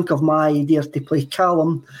 what do you think of my idea to play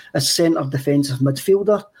Callum as centre defensive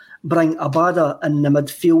midfielder, bring Abada in the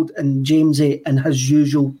midfield and Jamesy in his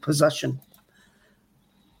usual position?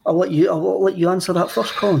 I'll let you answer that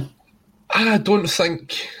first, Colin. I don't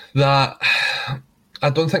think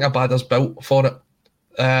Abada's built for it.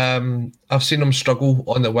 I've seen him struggle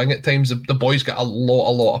on the wing at times. The boy's got a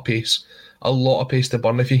lot of pace to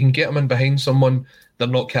burn. If you can get him in behind someone, they're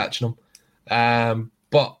not catching him.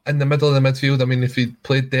 But in the middle of the midfield, I mean, if he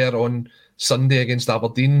played there on Sunday against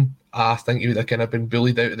Aberdeen, I think he would have kind of been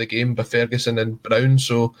bullied out of the game by Ferguson and Brown.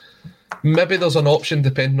 So maybe there's an option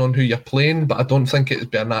depending on who you're playing, but I don't think it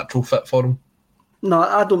would be a natural fit for him. No,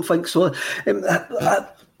 I don't think so.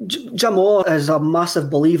 Jim Orr is a massive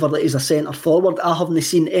believer that he's a centre forward. I haven't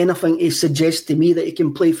seen anything to suggest to me that he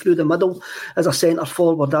can play through the middle as a centre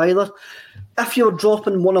forward either. If you're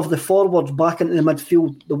dropping one of the forwards back into the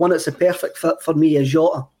midfield, the one that's a perfect fit for me is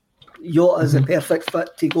Jota. Jota is a perfect fit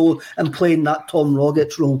to go and play in that Tom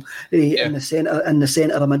Rogic role in the centre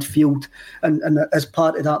of midfield and as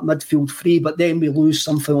part of that midfield three. But then we lose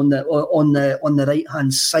something on the right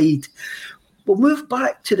hand side. We'll move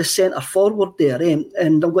back to the centre forward there, and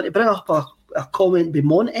I'm going to bring up a comment by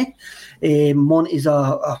Monty. Monty's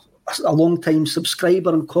a long-time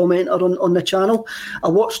subscriber and commenter on the channel. I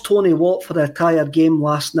watched Tony Watt for the entire game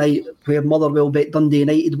last night where Motherwell beat Dundee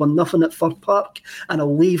United 1-0 at Fir Park, and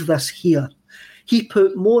I'll leave this here. He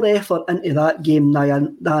put more effort into that game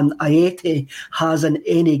than Ayete has in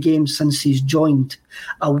any game since he's joined.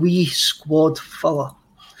 A wee squad filler.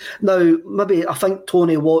 Now, maybe I think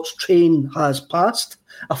Tony Watt's train has passed.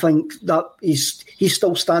 I think that he's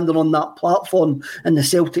still standing on that platform and the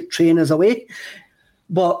Celtic train is away.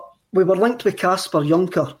 But we were linked with Kasper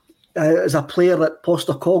Juncker as a player that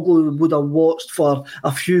Postecoglou would have watched for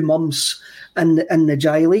a few months in the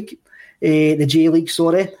J League.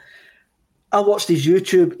 I watched his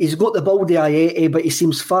YouTube. He's got the build of Ayete, but he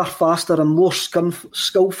seems far faster and more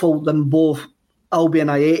skillful than both Albion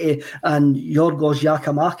Ayete and Yorgos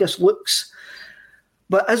Giacomakis looks.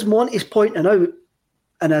 But as Monty's pointing out,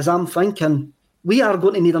 and as I'm thinking, we are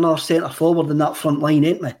going to need another centre forward in that front line,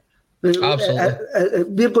 ain't we? Absolutely.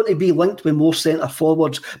 We're going to be linked with more centre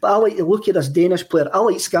forwards. But I like to look at this Danish player. I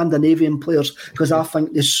like Scandinavian players because I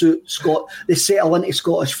think they settle into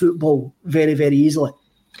Scottish football very, very easily.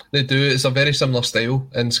 They do. It's a very similar style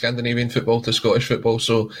in Scandinavian football to Scottish football.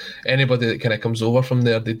 So anybody that kind of comes over from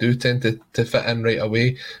there, they do tend to fit in right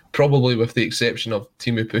away. Probably with the exception of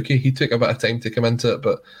Timu Pukki. He took a bit of time to come into it,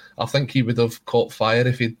 but I think he would have caught fire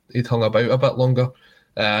if he'd hung about a bit longer.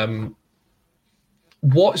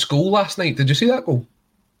 Watt's goal last night, did you see that goal?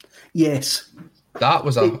 Yes. That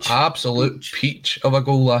was an absolute peach of a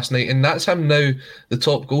goal last night, and that's him now the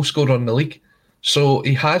top goal scorer in the league. So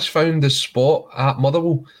he has found his spot at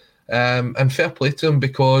Motherwell, and fair play to him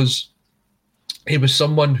because he was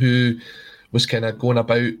someone who was kind of going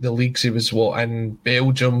about the leagues. He was in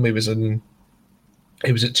Belgium, he was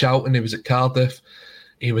at Charlton, he was at Cardiff,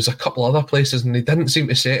 he was a couple other places, and he didn't seem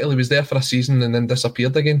to settle. He was there for a season and then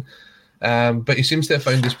disappeared again. But he seems to have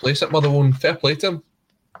found his place at Motherwell, and fair play to him.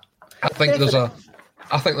 I think there's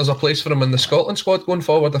a place for him in the Scotland squad going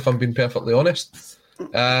forward, if I'm being perfectly honest.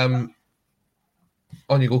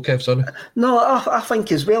 On you go, Kev, sorry. No, I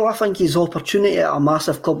think as well. I think his opportunity at a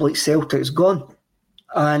massive club like Celtic's gone.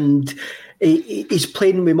 And he's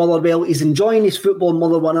playing with Motherwell. He's enjoying his football in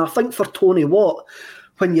Motherwell. And I think for Tony Watt,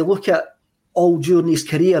 when you look at all during his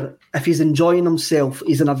career, if he's enjoying himself,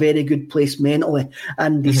 he's in a very good place mentally.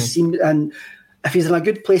 And and if he's in a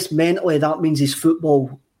good place mentally, that means his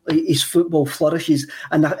football flourishes,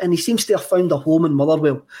 and he seems to have found a home in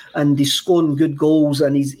Motherwell, and he's scoring good goals,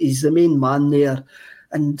 and he's the main man there.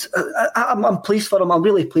 And I'm pleased for him. I'm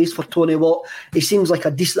really pleased for Tony Watt. He seems like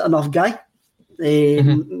a decent enough guy,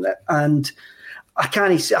 and I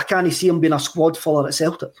can't see him being a squad filler at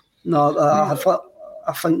Celtic. No,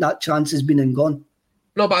 I think that chance has been and gone.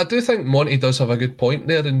 No, but I do think Monty does have a good point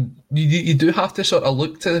there, and you do have to sort of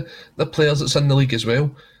look to the players that's in the league as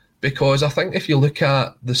well, because I think if you look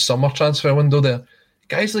at the summer transfer window there,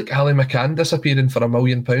 guys like Ali McCann disappearing for £1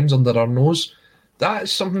 million under our nose, that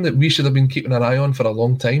is something that we should have been keeping an eye on for a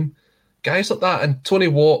long time. Guys like that, and Tony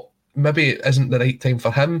Watt, maybe it isn't the right time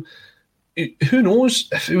for him. Who knows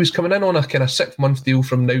if he was coming in on a kind of 6-month deal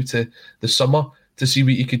from now to the summer to see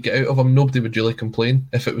what you could get out of him, nobody would really complain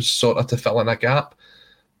if it was sort of to fill in a gap.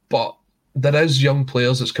 But there is young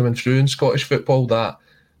players that's coming through in Scottish football that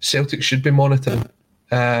Celtic should be monitoring,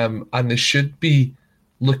 and they should be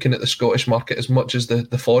looking at the Scottish market as much as the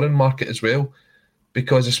foreign market as well,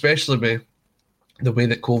 because especially with the way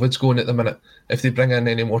that COVID's going at the minute, if they bring in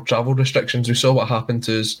any more travel restrictions, we saw what happened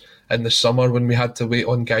to us in the summer when we had to wait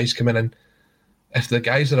on guys coming in. If the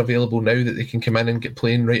guys are available now that they can come in and get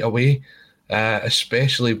playing right away,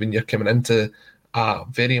 especially when you're coming into a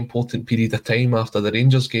very important period of time after the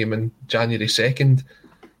Rangers game on January 2nd,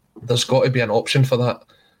 there's got to be an option for that.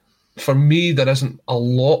 For me, there isn't a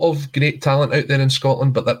lot of great talent out there in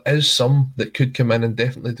Scotland, but there is some that could come in and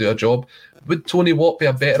definitely do a job. Would Tony Watt be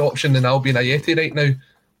a better option than Albion Ayete right now?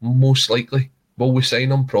 Most likely. Will we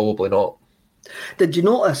sign him? Probably not. Did you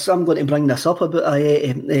notice, I'm going to bring this up about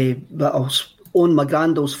Ayete, but I'll own my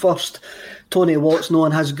Grandals first. Tony Watt's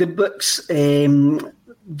known his good books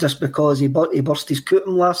just because he burst his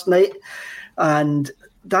cooting last night. And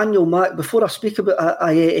Daniel Mack, before I speak about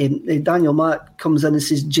Aieti, Daniel Mack comes in and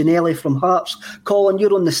says, Ginnelly from Hearts. Colin,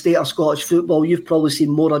 you're on the state of Scottish football. You've probably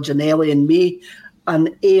seen more of Ginnelly and me.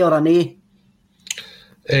 An A or an A?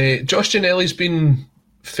 Josh Ginnelly's been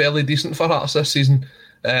fairly decent for Hearts this season.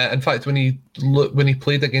 In fact, when he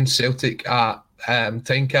played against Celtic at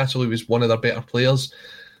Tynecastle, he was one of their better players.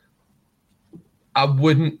 I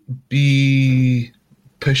wouldn't be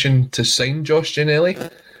pushing to sign Josh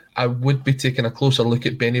Ginnelly. I would be taking a closer look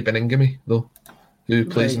at Benny Beningame, though, who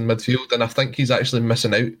plays in midfield, and I think he's actually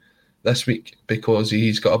missing out this week because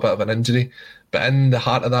he's got a bit of an injury. But in the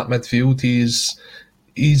heart of that midfield,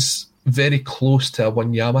 he's very close to a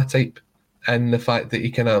Wanyama type, in the fact that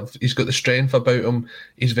he's got the strength about him.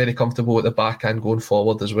 He's very comfortable at the back and going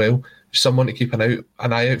forward as well. Someone to keep an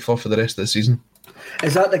eye out for the rest of the season.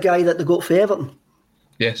 Is that the guy that they got for Everton?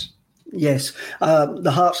 Yes. Yes.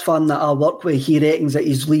 The Hearts fan that I work with, he reckons that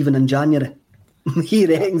he's leaving in January. He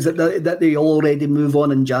reckons that they already move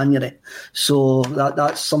on in January. So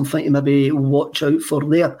that's something to maybe watch out for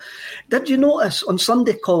there. Did you notice on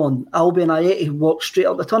Sunday, Colin, Albion Aieti walked straight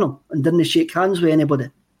up the tunnel and didn't shake hands with anybody?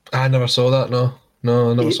 I never saw that, no.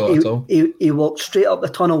 No, I never saw it at all. He walked straight up the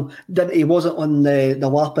tunnel. He wasn't on the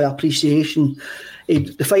lap of appreciation.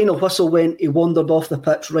 The final whistle went, he wandered off the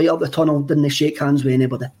pitch right up the tunnel, didn't shake hands with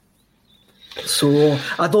anybody. So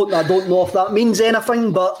I don't know if that means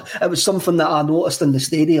anything, but it was something that I noticed in the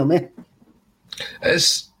stadium. I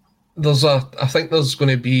think there's going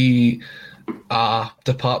to be a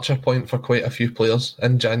departure point for quite a few players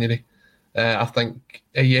in January. I think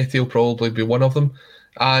Aieti will probably be one of them,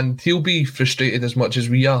 and he'll be frustrated as much as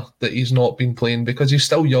we are that he's not been playing because he's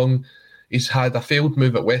still young. He's had a failed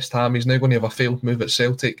move at West Ham. He's now going to have a failed move at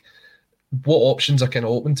Celtic. What options are kind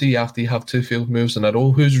of open to you after you have two failed moves in a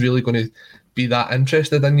row? Who's really going to be that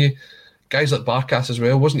interested in you? Guys like Barkas as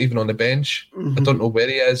well, wasn't even on the bench. Mm-hmm. I don't know where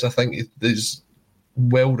he is. I think it's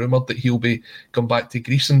well rumoured that he'll be come back to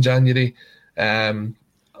Greece in January.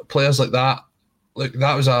 Players like that, look,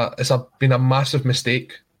 it's been a massive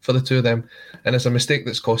mistake for the two of them, and it's a mistake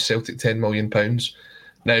that's cost Celtic £10 million.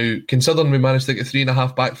 Now, considering we managed to get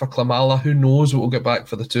 3.5 back for Klimala, who knows what we'll get back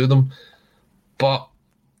for the two of them? But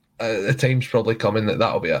the time's probably coming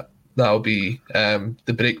that'll be it. That'll be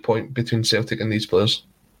the break point between Celtic and these players.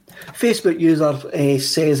 Facebook user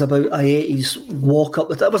says about Aieti's walk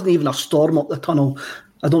up it wasn't even a storm up the tunnel.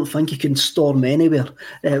 I don't think he can storm anywhere.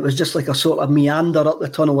 It was just like a sort of meander up the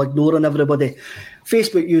tunnel, ignoring everybody.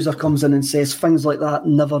 Facebook user comes in and says things like that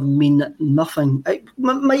never mean nothing. It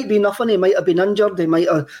might be nothing. He might have been injured. There might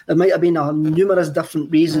have been numerous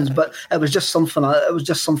different reasons, but it was just something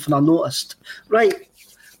I noticed. Right,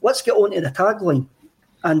 let's get on to the tagline.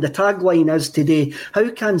 And the tagline is today: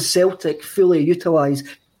 how can Celtic fully utilise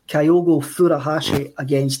Kyogo Furuhashi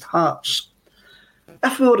against Hearts?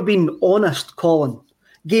 If we were being honest, Colin,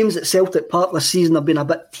 games at Celtic Park this season have been a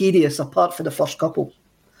bit tedious apart from the first couple.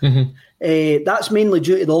 Mm-hmm. That's mainly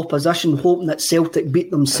due to the opposition hoping that Celtic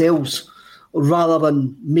beat themselves rather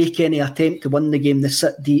than make any attempt to win the game. They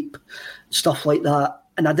sit deep, stuff like that.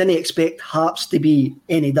 And I didn't expect Hearts to be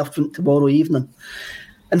any different tomorrow evening.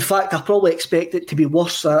 In fact, I probably expect it to be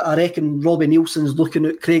worse. I reckon Robbie Nielsen's looking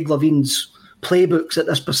at Craig Levine's playbooks at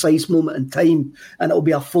this precise moment in time, and it'll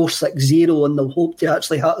be a 4-6-0, and they'll hope to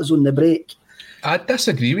actually hit us on the break. I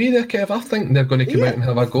disagree with you there, Kev. I think they're going to come out and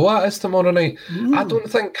have a go at us tomorrow night. I don't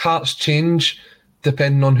think Hearts change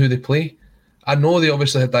depending on who they play. I know they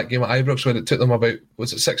obviously had that game at Ibrox where it took them about,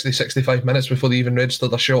 65 minutes before they even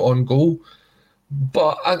registered a shot on goal.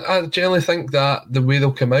 But I generally think that the way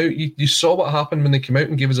they'll come out, you saw what happened when they came out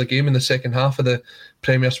and gave us a game in the second half of the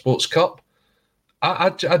Premier Sports Cup. I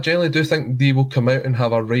generally do think they will come out and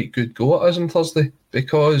have a right good go at us on Thursday,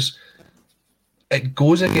 because it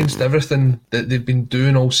goes against everything that they've been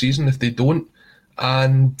doing all season if they don't.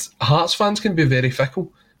 And Hearts fans can be very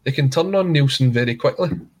fickle. They can turn on Nielsen very quickly.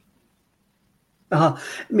 I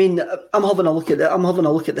mean, I'm having a look at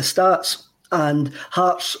the stats. And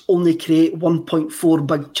Hearts only create 1.4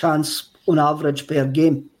 big chance on average per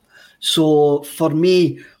game. So for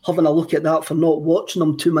me, having a look at that, for not watching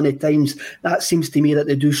them too many times, that seems to me that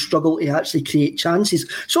they do struggle to actually create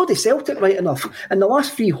chances. So do Celtic, right enough. In the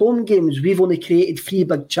last 3 home games, we've only created 3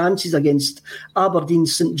 big chances against Aberdeen,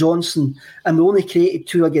 St Johnstone, and we only created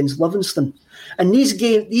 2 against Livingston. And these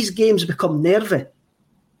games become nervy.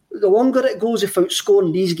 The longer it goes without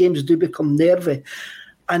scoring, these games do become nervy.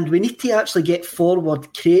 And we need to actually get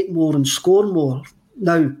forward, create more and score more.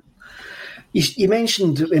 Now, you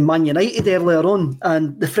mentioned Man United earlier on,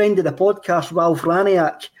 and the friend of the podcast, Ralph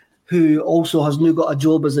Raniak, who also has now got a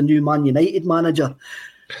job as the new Man United manager,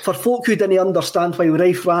 For folk who didn't understand why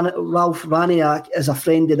Ralph Raniak is a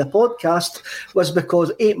friend of the podcast, was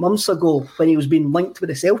because 8 months ago, when he was being linked with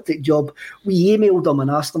the Celtic job, we emailed him and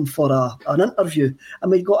asked him for an interview,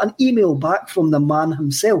 and we got an email back from the man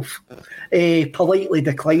himself, politely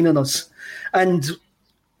declining us. And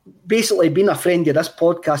basically, being a friend of this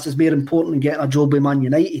podcast is more important than getting a job with Man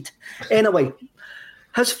United. Anyway,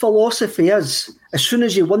 his philosophy is, as soon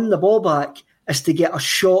as you win the ball back, is to get a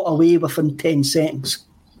shot away within 10 seconds.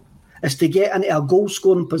 Is to get into a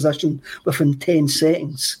goal-scoring position within 10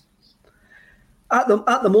 seconds. At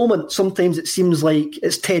the moment, sometimes it seems like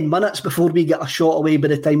it's 10 minutes before we get a shot away by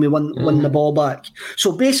the time we win the ball back.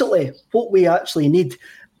 So basically, what we actually need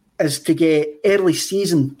is to get early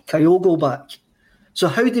season Kyogo back. So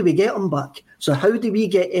how do we get him back? So how do we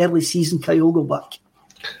get early season Kyogo back?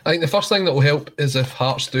 I think the first thing that will help is if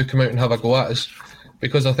Hearts do come out and have a go at us,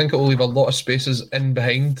 because I think it will leave a lot of spaces in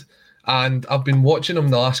behind. And I've been watching him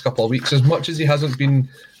the last couple of weeks, as much as he hasn't been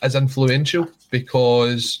as influential,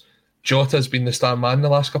 because Jota's been the star man the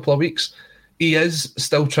last couple of weeks. He is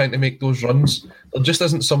still trying to make those runs. There just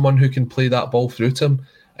isn't someone who can play that ball through to him.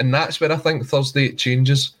 And that's where I think Thursday it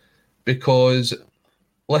changes, because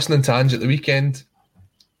listening to Ange at the weekend,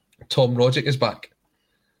 Tom Rogic is back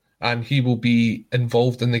and he will be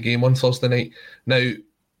involved in the game on Thursday night. Now,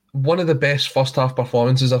 one of the best first half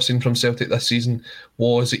performances I've seen from Celtic this season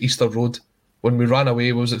was at Easter Road. When we ran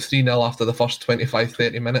away, was it 3-0 after the first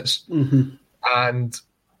 25-30 minutes? Mm-hmm. And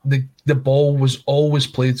the ball was always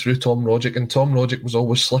played through Tom Rogic, and Tom Rogic was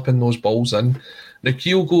always slipping those balls in. Now,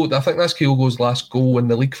 Kyogo, I think that's Kyogo's last goal in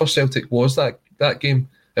the league for Celtic was that game.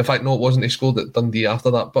 In fact, no, it wasn't. He scored at Dundee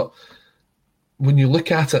after that. But when you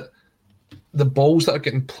look at it, the balls that are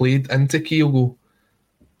getting played into Kyogo,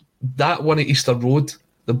 that one at Easter Road,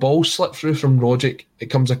 the ball slipped through from Rogic, it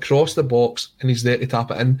comes across the box, and he's there to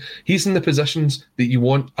tap it in. He's in the positions that you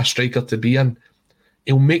want a striker to be in.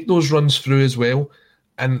 He'll make those runs through as well.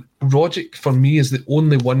 And Rogic, for me, is the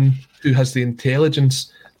only one who has the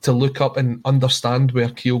intelligence to look up and understand where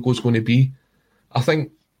Kyogo's going to be. I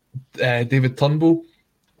think David Turnbull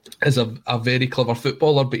is a very clever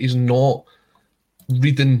footballer, but he's not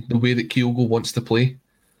reading the way that Kyogo wants to play.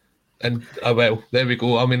 And, well, there we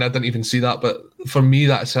go. I mean, I didn't even see that, but for me,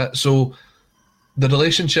 that's it. So the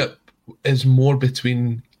relationship is more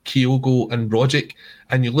between Kyogo and Rogic.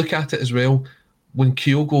 And you look at it as well, when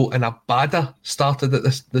Kyogo and Abada started at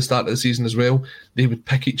the start of the season as well, they would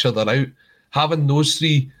pick each other out. Having those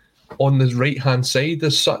three on the right-hand side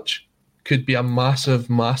as such could be a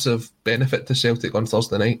massive, massive benefit to Celtic on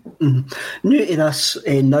Thursday night. Mm-hmm. New to this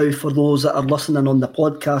now, for those that are listening on the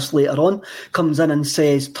podcast later on, comes in and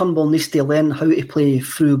says Turnbull needs to learn how to play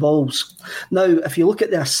through balls. Now, if you look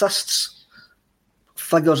at the assists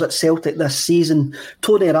figures at Celtic this season,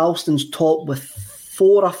 Tony Ralston's top with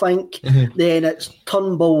 4, I think. Mm-hmm. Then it's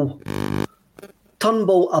Turnbull,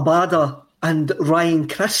 Abada and Ryan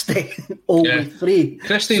Christie, all with 3.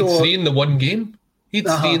 Christie had 3 in the one game. He'd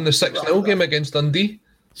 3 in the 6-0 game against Dundee.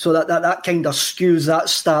 So that kind of skews that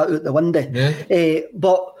stat out the window. Yeah.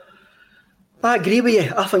 But I agree with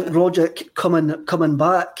you. I think Rogic coming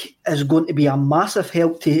back is going to be a massive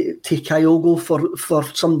help to Kyogo for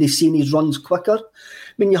somebody seeing his runs quicker.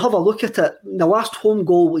 When you have a look at it, the last home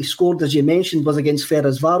goal he scored, as you mentioned, was against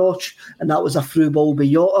Ferencváros, and that was a through ball by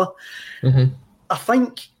Jota. Mm-hmm. I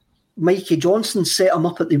think Mikey Johnson set him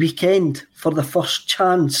up at the weekend for the first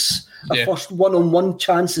chance, first one-on-one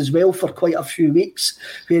chance as well for quite a few weeks,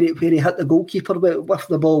 where he hit the goalkeeper with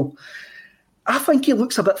the ball. I think he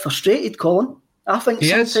looks a bit frustrated, Colin. I think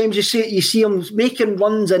sometimes you see him making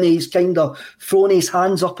runs and he's kind of throwing his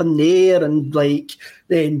hands up in the air, and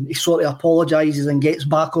then he sort of apologises and gets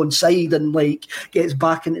back on side and gets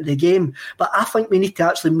back into the game. But I think we need to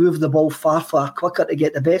actually move the ball far, far quicker to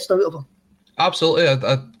get the best out of him. Absolutely,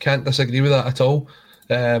 I can't disagree with that at all.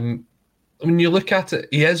 When you look at it,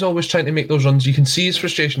 he is always trying to make those runs. You can see his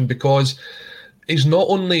frustration because he's not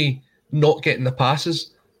only not getting the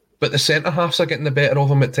passes, but the centre-halves are getting the better of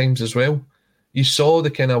him at times as well. You saw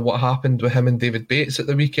the kind of what happened with him and David Bates at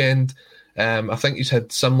the weekend. I think he's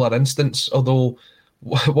had similar instance, although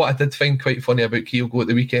what I did find quite funny about Kyogo at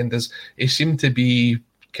the weekend is he seemed to be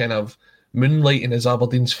kind of moonlighting as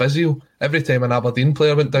Aberdeen's physio. Every time an Aberdeen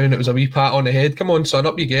player went down, it was a wee pat on the head. Come on, son,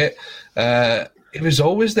 up you get. He was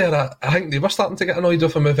always there. I think they were starting to get annoyed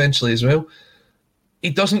with him eventually as well.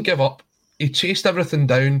 He doesn't give up. He chased everything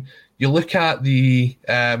down. You look at the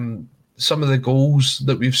some of the goals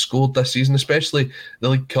that we've scored this season, especially the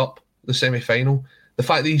League Cup, the semi-final, the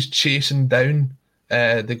fact that he's chasing down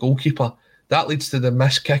the goalkeeper, that leads to the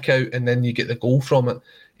missed kick out, and then you get the goal from it.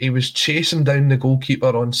 He was chasing down the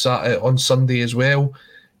goalkeeper on Sunday as well.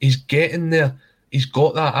 He's getting there. He's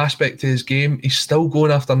got that aspect to his game. He's still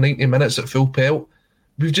going after 90 minutes at full pelt.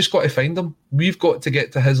 We've just got to find him. We've got to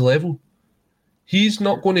get to his level. He's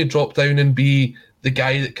not going to drop down and be the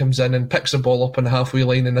guy that comes in and picks the ball up on the halfway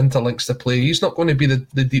line and interlinks the play. He's not going to be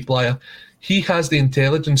the deep liar. He has the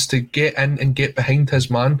intelligence to get in and get behind his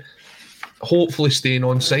man, hopefully staying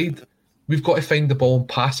onside. We've got to find the ball and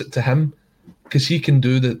pass it to him because he can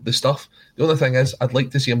do the stuff. The only thing is, I'd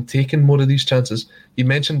like to see him taking more of these chances. You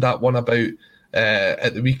mentioned that one about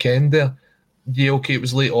at the weekend there. Yeah, okay, it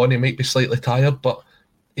was late on. He might be slightly tired, but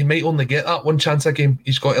he might only get that one chance a game.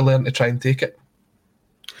 He's got to learn to try and take it.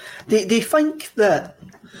 They think that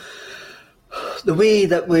the way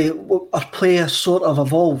that our players sort of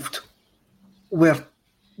evolved, we're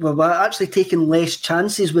actually taking less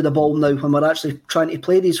chances with the ball now when we're actually trying to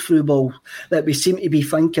play these through balls, that we seem to be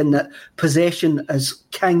thinking that possession is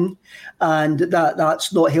king and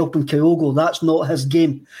that's not helping Kyogo. That's not his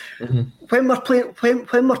game. Mm-hmm.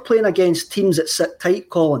 When we're playing against teams that sit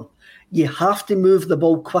tight, Colin, you have to move the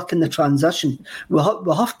ball quick in the transition. We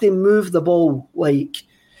have to move the ball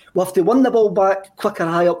we have to win the ball back quicker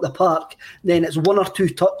high up the park, then it's one or two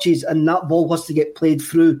touches and that ball has to get played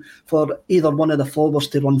through for either one of the forwards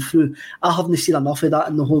to run through. I haven't seen enough of that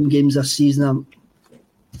in the home games this season.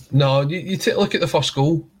 No, you take a look at the first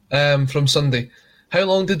goal from Sunday. How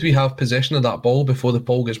long did we have possession of that ball before the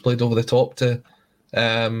ball gets played over the top to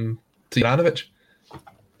Juranovic?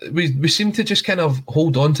 We seem to just kind of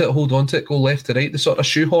hold on to it, go left to right, the sort of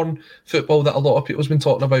shoehorn football that a lot of people have been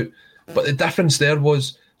talking about. But the difference there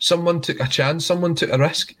was someone took a chance, someone took a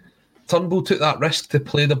risk. Turnbull took that risk to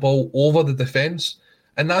play the ball over the defence,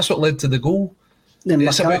 and that's what led to the goal. Then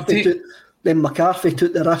McCarthy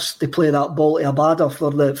took the risk to play that ball to Abada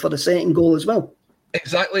for the second goal as well.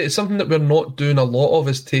 Exactly. It's something that we're not doing a lot of,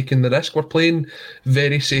 is taking the risk. We're playing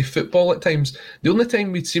very safe football at times. The only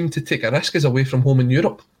time we seem to take a risk is away from home in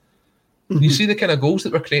Europe. You see the kind of goals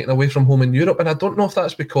that we're creating away from home in Europe, and I don't know if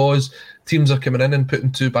that's because teams are coming in and putting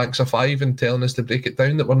 2 banks of 5 and telling us to break it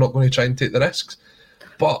down, that we're not going to try and take the risks.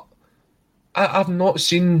 But I've not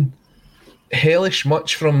seen hellish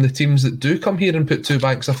much from the teams that do come here and put 2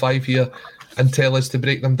 banks of 5 here and tell us to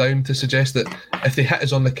break them down, to suggest that if they hit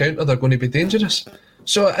us on the counter, they're going to be dangerous.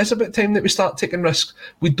 So it is about time that we start taking risks.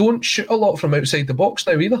 We don't shoot a lot from outside the box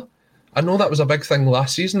now either. I know that was a big thing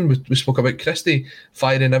last season. We spoke about Christie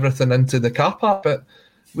firing everything into the car park, but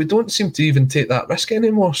we don't seem to even take that risk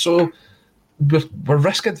anymore. So we're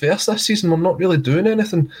risk adverse this season. We're not really doing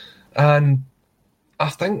anything. And I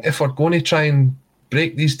think if we're going to try and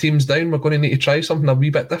break these teams down, we're going to need to try something a wee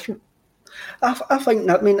bit different. I think,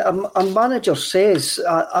 our manager says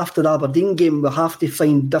after the Aberdeen game, we have to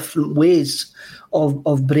find different ways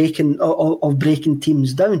of breaking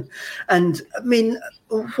teams down. And when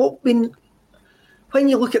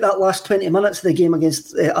you look at that last 20 minutes of the game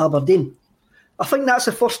against Aberdeen, I think that's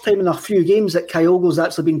the first time in a few games that Kyogo's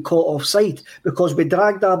actually been caught offside, because we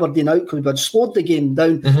dragged Aberdeen out because we'd slowed the game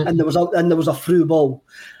down, and there was a through ball.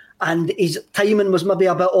 And his timing was maybe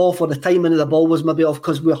a bit off, or the timing of the ball was maybe off,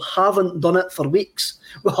 because we haven't done it for weeks.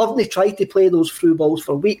 We haven't tried to play those through balls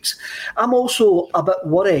for weeks. I'm also a bit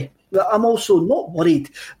worried. I'm also not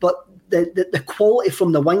worried, but the quality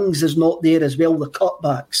from the wings is not there as well, the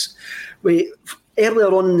cutbacks.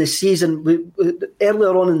 Earlier on in the season, we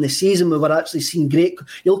were actually seeing great...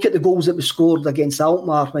 You look at the goals that we scored against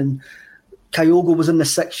Alkmaar when Kyogo was in the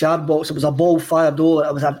 6-yard box. It was a ball fired over.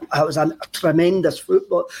 It was a tremendous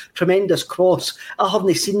football, tremendous cross. I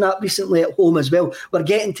haven't seen that recently at home as well. We're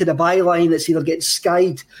getting to the byline. It's either getting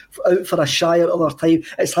skied out for a shy at other time.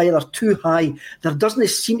 It's either too high. There doesn't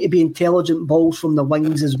seem to be intelligent balls from the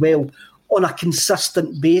wings as well on a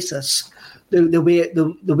consistent basis. The way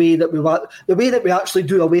that we actually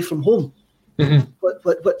do away from home,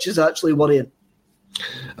 which is actually worrying.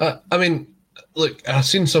 Look, I've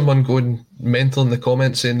seen someone going mental in the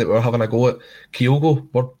comments saying that we're having a go at Kyogo.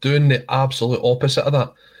 We're doing the absolute opposite of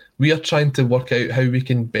that. We are trying to work out how we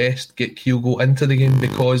can best get Kyogo into the game,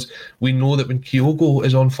 because we know that when Kyogo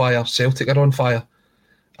is on fire, Celtic are on fire.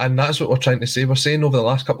 And that's what we're trying to say. We're saying over the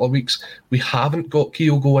last couple of weeks, we haven't got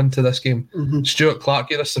Kyogo into this game. Stuart Clark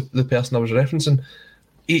here is the person I was referencing.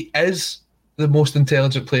 He is the most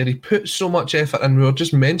intelligent player. He puts so much effort, and we were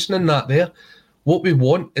just mentioning that there. What we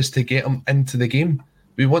want is to get him into the game.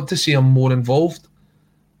 We want to see him more involved.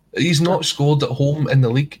 He's not scored at home in the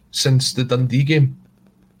league since the Dundee game.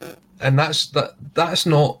 And that's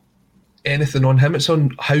not anything on him. It's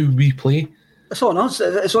on how we play. It's on us.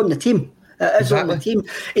 It's on the team. It is on the team.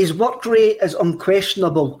 His work rate is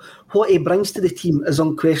unquestionable. What he brings to the team is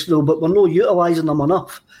unquestionable, but we're not utilising him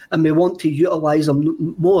enough, and we want to utilise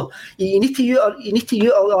him more. You need to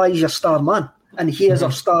utilise your star man, and he is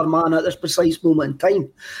our star man at this precise moment in time.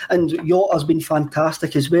 And Yota's been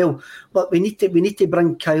fantastic as well. But we need to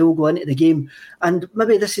bring Kyogo into the game, and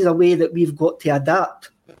maybe this is a way that we've got to adapt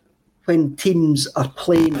when teams are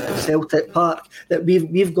playing at Celtic Park, that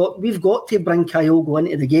we've got to bring Kyogo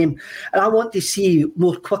into the game. And I want to see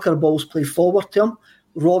more quicker balls played forward to him.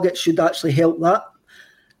 Rogic should actually help that.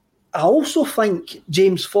 I also think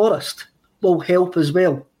James Forrest will help as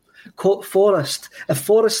well. Forrest, if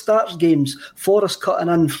Forrest starts games, Forrest cutting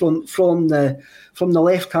in from the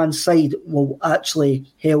left-hand side will actually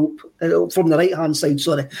help. From the right-hand side,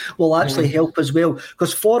 will actually help as well.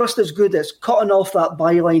 Because Forrest is good at cutting off that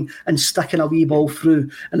byline and sticking a wee ball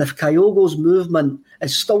through. And if Kyogo's movement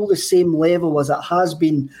is still the same level as it has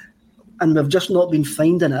been, and we've just not been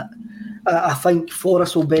finding it, I think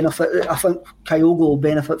Forrest will benefit. I think Kyogo will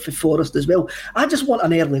benefit for Forrest as well. I just want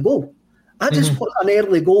an early goal. I just want an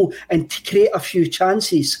early goal and to create a few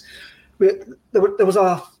chances. There was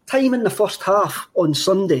a time in the first half on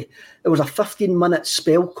Sunday, there was a 15-minute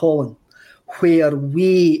spell, Colin, where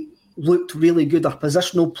we looked really good. Our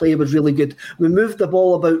positional play was really good. We moved the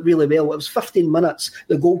ball about really well. It was 15 minutes.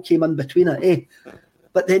 The goal came in between it,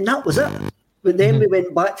 But then that was it. But then we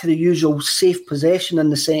went back to the usual safe possession in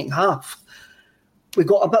the second half. We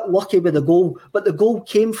got a bit lucky with the goal, but the goal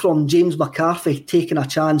came from James McCarthy taking a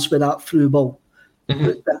chance with that through ball.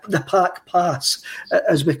 The pack pass,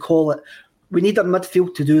 as we call it. We need our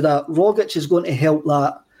midfield to do that. Rogic is going to help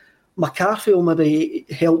that. McCarthy will maybe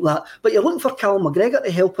help that. But you're looking for Callum McGregor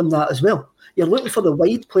to help in that as well. You're looking for the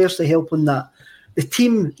wide players to help in that. The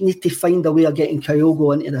team need to find a way of getting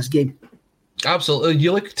Kyogo into this game. Absolutely.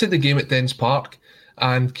 You look to the game at Dens Park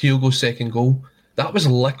and Kyogo's second goal. That was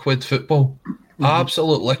liquid football.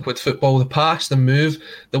 Absolute liquid football. The pass, the move.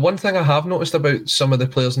 The one thing I have noticed about some of the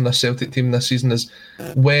players in the Celtic team this season is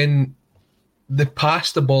when they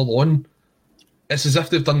pass the ball on, it's as if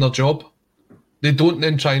they've done their job. They don't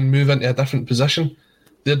then try and move into a different position.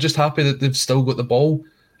 They're just happy that they've still got the ball.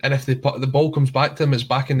 And if the ball comes back to them, it's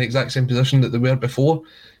back in the exact same position that they were before.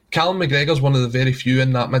 Callum McGregor's one of the very few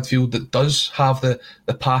in that midfield that does have the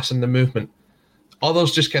pass and the movement.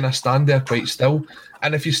 Others just kind of stand there quite still.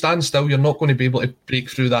 And if you stand still, you're not going to be able to break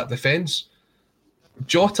through that defence.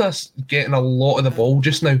 Jota's getting a lot of the ball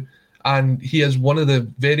just now, and he is one of the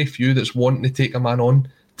very few that's wanting to take a man on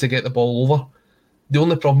to get the ball over. The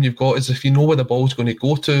only problem you've got is if you know where the ball's going to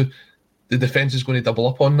go to, the defence is going to double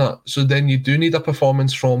up on that. So then you do need a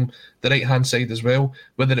performance from the right-hand side as well,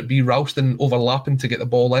 whether it be Ralston overlapping to get the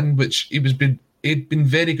ball in, which he'd been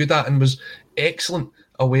very good at and was excellent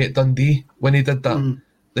away at Dundee when he did that.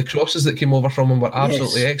 The crosses that came over from him were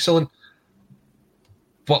absolutely excellent.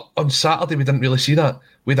 But on Saturday, we didn't really see that.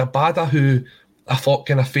 We had Abada, who I thought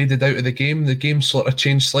kind of faded out of the game. The game sort of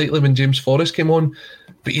changed slightly when James Forrest came on.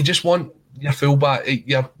 But you just want your fullback,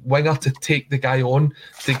 your winger to take the guy on,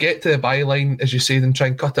 to get to the byline, as you said, and try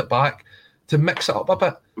and cut it back, to mix it up a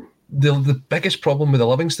bit. The biggest problem with the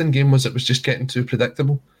Livingston game was it was just getting too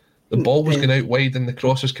predictable. The ball was going out wide and the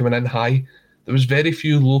cross was coming in high. There was very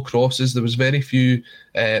few low crosses. There was very few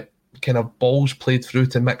kind of balls played through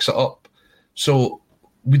to mix it up. So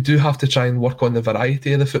we do have to try and work on the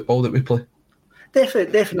variety of the football that we play.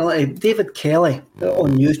 Definitely. David Kelly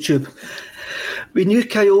on YouTube. We knew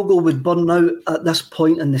Kyogo would burn out at this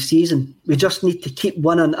point in the season. We just need to keep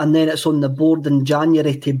winning, and then it's on the board in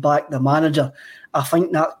January to back the manager. I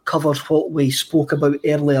think that covers what we spoke about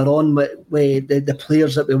earlier on with the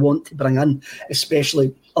players that we want to bring in,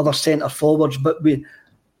 especially other centre forwards. But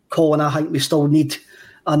Colin, I think we still need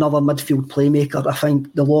another midfield playmaker. I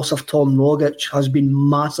think the loss of Tom Rogic has been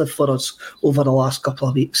massive for us over the last couple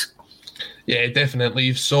of weeks. Yeah, definitely.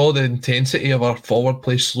 You saw the intensity of our forward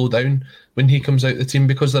play slow down when he comes out of the team,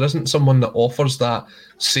 because there isn't someone that offers that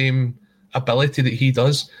same ability that he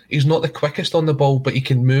does. He's not the quickest on the ball, but he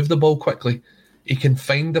can move the ball quickly. He can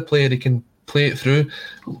find the player, he can play it through.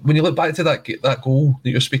 When you look back to that goal that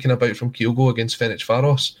you're speaking about from Kyogo against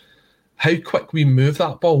Ferencváros, how quick we move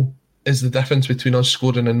that ball is the difference between us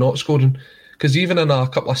scoring and not scoring. Because even in a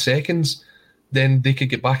couple of seconds, then they could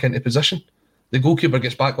get back into position. The goalkeeper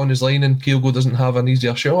gets back on his line and Kyogo doesn't have an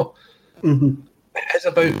easier shot. It is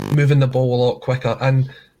about moving the ball a lot quicker. And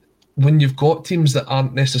when you've got teams that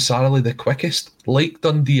aren't necessarily the quickest, like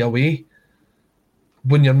Dundee away,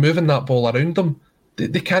 when you're moving that ball around them,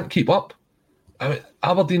 they can't keep up. I mean,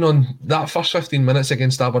 Aberdeen on that first 15 minutes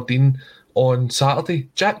against Aberdeen on Saturday,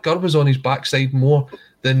 Jack Gurr was on his backside more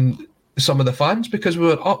than some of the fans, because we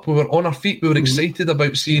were up, we were on our feet, we were excited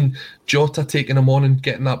about seeing Jota taking him on and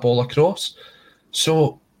getting that ball across.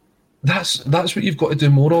 So that's what you've got to do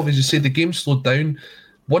more of. As you say, the game slowed down.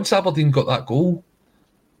 Once Aberdeen got that goal,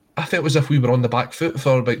 I felt as if we were on the back foot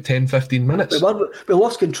for about 10-15 minutes. We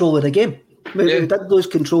lost control of the game. We did lose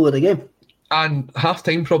control of the game. And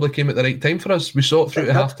half-time probably came at the right time for us. We saw it through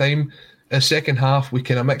to half-time. In the second half, we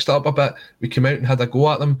kind of mixed it up a bit. We came out and had a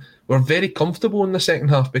go at them. We're very comfortable in the second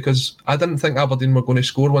half because I didn't think Aberdeen were going to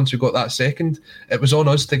score once we got that second. It was on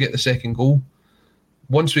us to get the second goal.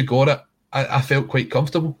 Once we got it, I felt quite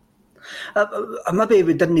comfortable. Maybe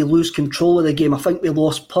we didn't lose control of the game. I think we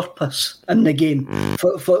lost purpose in the game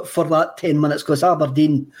for that 10 minutes because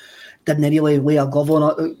Aberdeen didn't really lay a glove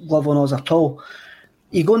on us at all.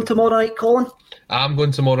 You going tomorrow night, Colin? I'm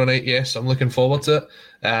going tomorrow night, yes. I'm looking forward to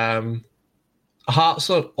it. Hearts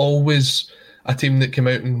are always a team that come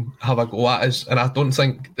out and have a go at us, and I don't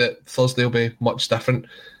think that Thursday will be much different.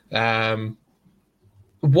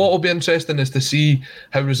 What will be interesting is to see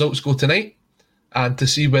how results go tonight and to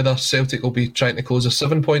see whether Celtic will be trying to close a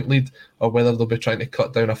 7-point lead or whether they'll be trying to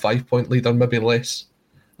cut down a 5-point lead or maybe less.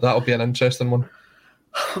 That'll be an interesting one.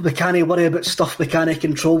 We can't worry about stuff we can't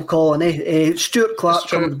control, Colin. Stuart Clark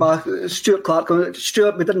coming back. Stuart,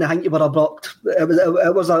 we didn't think you were abrupt.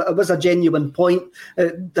 It was a genuine point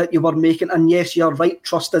that you were making. And yes, you're right.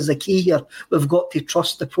 Trust is the key here. We've got to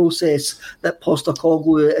trust the process that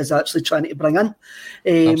Postecoglou is actually trying to bring in.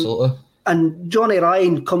 Absolutely. And Johnny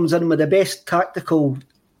Ryan comes in with the best tactical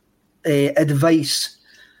advice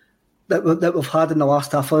that we've had in the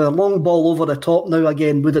last half hour. Long ball over the top now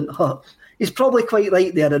again wouldn't hurt. He's probably quite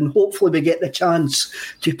right there, and hopefully we get the chance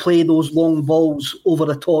to play those long balls over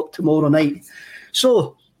the top tomorrow night.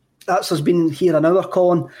 So that's us been here an hour,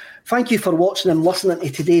 Colin. Thank you for watching and listening to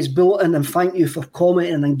today's bulletin, and thank you for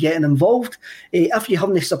commenting and getting involved. If you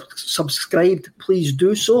haven't subscribed, please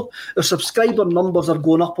do so. Our subscriber numbers are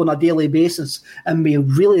going up on a daily basis, and we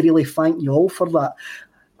really, really thank you all for that.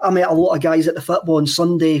 I met a lot of guys at the football on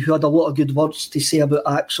Sunday who had a lot of good words to say about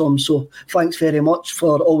Axom, so thanks very much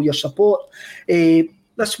for all your support.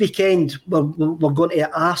 This weekend, we're going to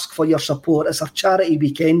ask for your support. It's a charity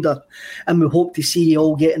weekender, and we hope to see you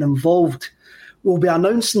all getting involved. We'll be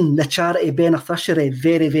announcing the charity beneficiary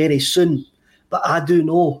very, very soon, but I do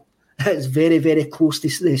know it's very, very close to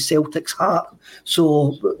the Celtic's heart,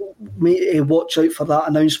 so watch out for that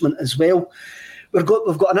announcement as well. We've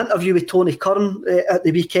got an interview with Tony Curran at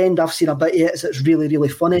the weekend. I've seen a bit of it. It's really, really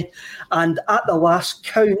funny. And at the last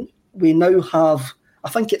count, we now have, I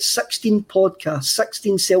think it's 16 podcasts,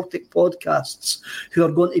 16 Celtic podcasts who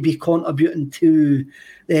are going to be contributing to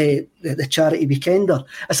the charity weekender.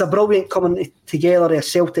 It's a brilliant coming together of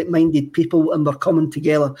Celtic-minded people, and we're coming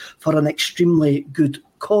together for an extremely good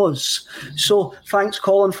cause. So thanks,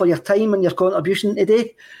 Colin, for your time and your contribution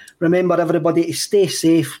today. Remember, everybody, to stay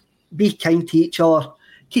safe, be kind to each other,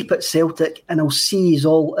 keep it Celtic, and I'll see you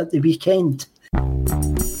all at the weekend.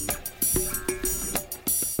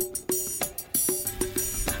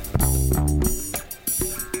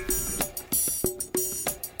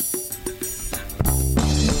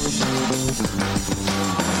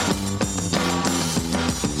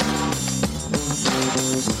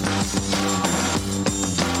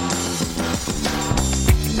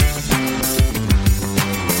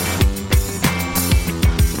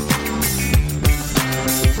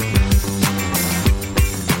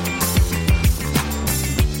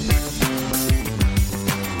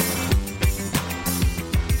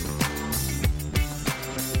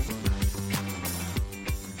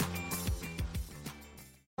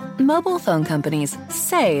 Mobile phone companies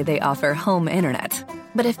say they offer home internet.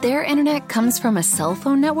 But if their internet comes from a cell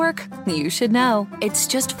phone network, you should know. It's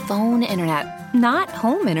just phone internet, not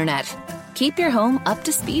home internet. Keep your home up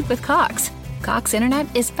to speed with Cox. Cox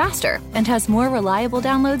internet is faster and has more reliable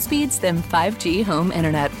download speeds than 5G home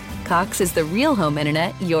internet. Cox is the real home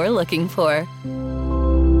internet you're looking for.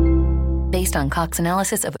 Based on Cox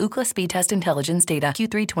analysis of Ookla speed test intelligence data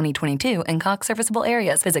Q3 2022 and Cox serviceable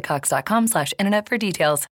areas, visit cox.com/internet for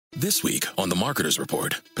details. This week on The Marketer's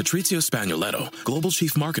Report, Patrizio Spagnoletto, Global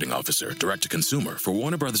Chief Marketing Officer, Direct-to-Consumer for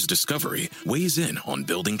Warner Brothers Discovery, weighs in on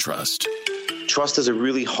building trust. Trust is a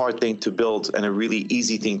really hard thing to build and a really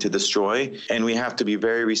easy thing to destroy, and we have to be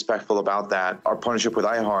very respectful about that. Our partnership with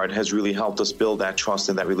iHeart has really helped us build that trust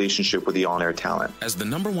and that relationship with the on-air talent. As the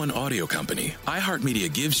 #1 audio company,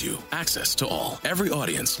 iHeartMedia gives you access to all. Every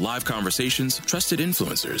audience, live conversations, trusted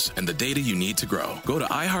influencers, and the data you need to grow. Go to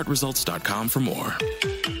iHeartResults.com for more.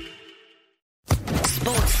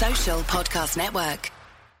 Sports Social Podcast Network.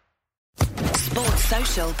 Sports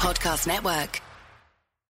Social Podcast Network.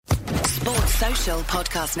 Sports Social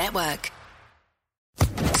Podcast Network.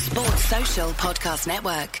 Sports Social Podcast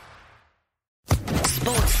Network.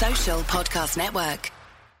 Sports Social Podcast Network.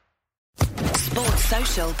 Sports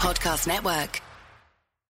Social Podcast Network.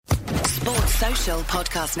 Sports Social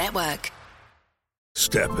Podcast Network.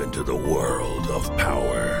 Step into the world of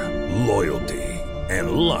power, loyalty,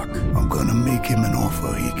 and luck. I'm gonna make him an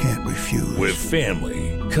offer he can't refuse. With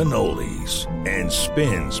family, cannolis, and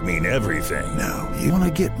spins mean everything. Now, you wanna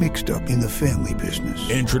get mixed up in the family business.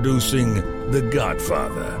 Introducing The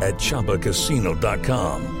Godfather at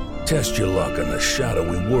ChumbaCasino.com. Test your luck in the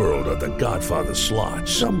shadowy world of The Godfather slot.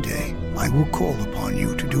 Someday, I will call upon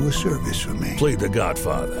you to do a service for me. Play The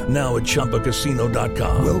Godfather, now at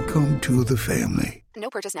ChumbaCasino.com. Welcome to the family. No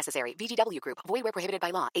purchase necessary. VGW Group. Void where prohibited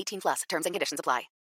by law. 18+. Terms and conditions apply.